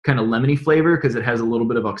kind of lemony flavor because it has a little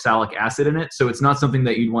bit of oxalic acid in it. So it's not something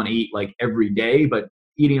that you'd want to eat like every day, but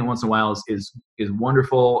eating it once in a while is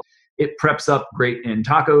wonderful. It preps up great in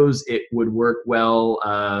tacos. It would work well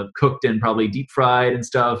cooked and probably deep fried and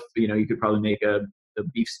stuff. You could probably make a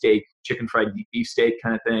beefsteak, chicken fried beefsteak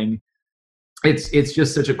kind of thing. It's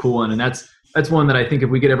just such a cool one, and that's one that I think if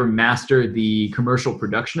we could ever master the commercial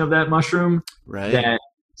production of that mushroom, right, that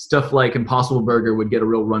stuff like Impossible Burger would get a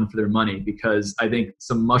real run for their money, because I think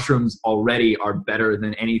some mushrooms already are better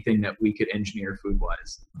than anything that we could engineer food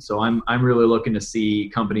wise. So I'm really looking to see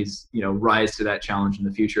companies, rise to that challenge in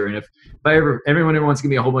the future. And if everyone ever wants to give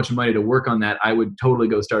me a whole bunch of money to work on that, I would totally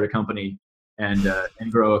go start a company and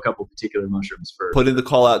grow a couple particular mushrooms for. Putting the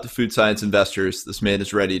call out to food science investors. This man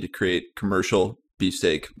is ready to create commercial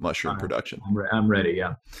beefsteak mushroom production. I'm ready.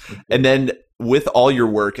 Yeah. And then with all your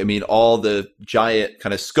work, I mean, all the giant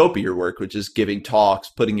kind of scope of your work, which is giving talks,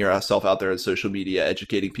 putting yourself out there on social media,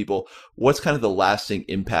 educating people, what's kind of the lasting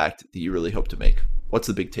impact that you really hope to make? What's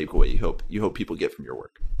the big takeaway you hope people get from your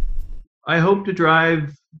work? I hope to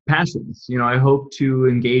drive passions. I hope to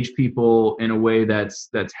engage people in a way that's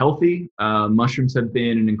healthy. Mushrooms have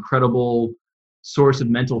been an incredible source of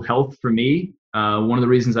mental health for me. One of the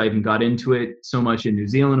reasons I even got into it so much in New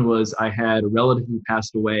Zealand was I had a relative who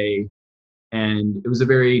passed away, and it was a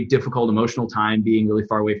very difficult emotional time being really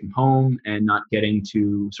far away from home and not getting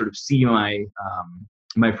to sort of see my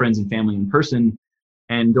friends and family in person.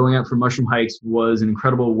 And going out for mushroom hikes was an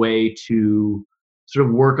incredible way to sort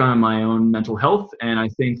of work on my own mental health. And I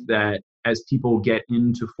think that as people get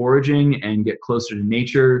into foraging and get closer to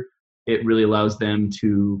nature, it really allows them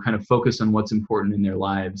to kind of focus on what's important in their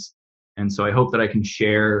lives. And so I hope that I can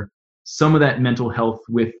share some of that mental health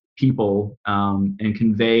with people and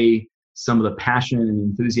convey some of the passion and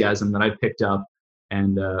enthusiasm that I've picked up,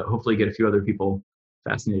 and hopefully get a few other people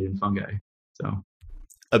fascinated in fungi. So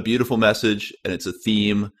a beautiful message, and it's a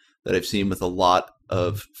theme that I've seen with a lot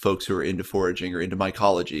of folks who are into foraging or into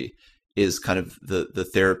mycology, is kind of the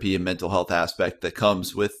therapy and mental health aspect that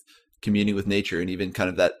comes with communing with nature, and even kind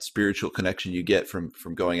of that spiritual connection you get from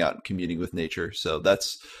going out and communing with nature. So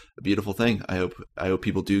that's a beautiful thing. I hope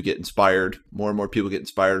people do get inspired. More and more people get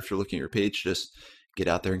inspired after looking at your page. Just get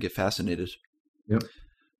out there and get fascinated. Yep.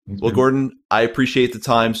 Thanks, well, man. Gordon, I appreciate the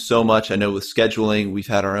time so much. I know with scheduling, we've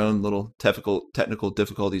had our own little technical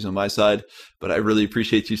difficulties on my side, but I really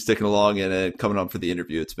appreciate you sticking along and coming on for the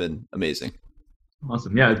interview. It's been amazing.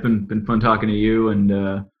 Awesome. Yeah, it's been fun talking to you. And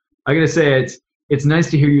I got to say, it's nice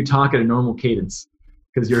to hear you talk at a normal cadence,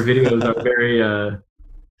 because your videos are very I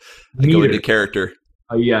go into character.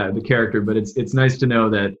 Yeah, the character. But it's nice to know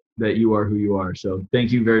that you are who you are. So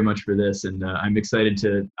thank you very much for this. And I'm excited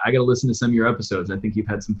I got to listen to some of your episodes. I think you've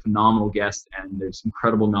had some phenomenal guests, and there's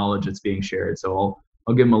incredible knowledge that's being shared. So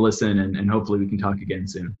I'll give them a listen, and hopefully we can talk again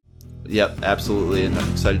soon. Yep, absolutely. And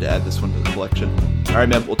I'm excited to add this one to the collection. All right,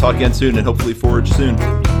 man. We'll talk again soon, and hopefully forage soon.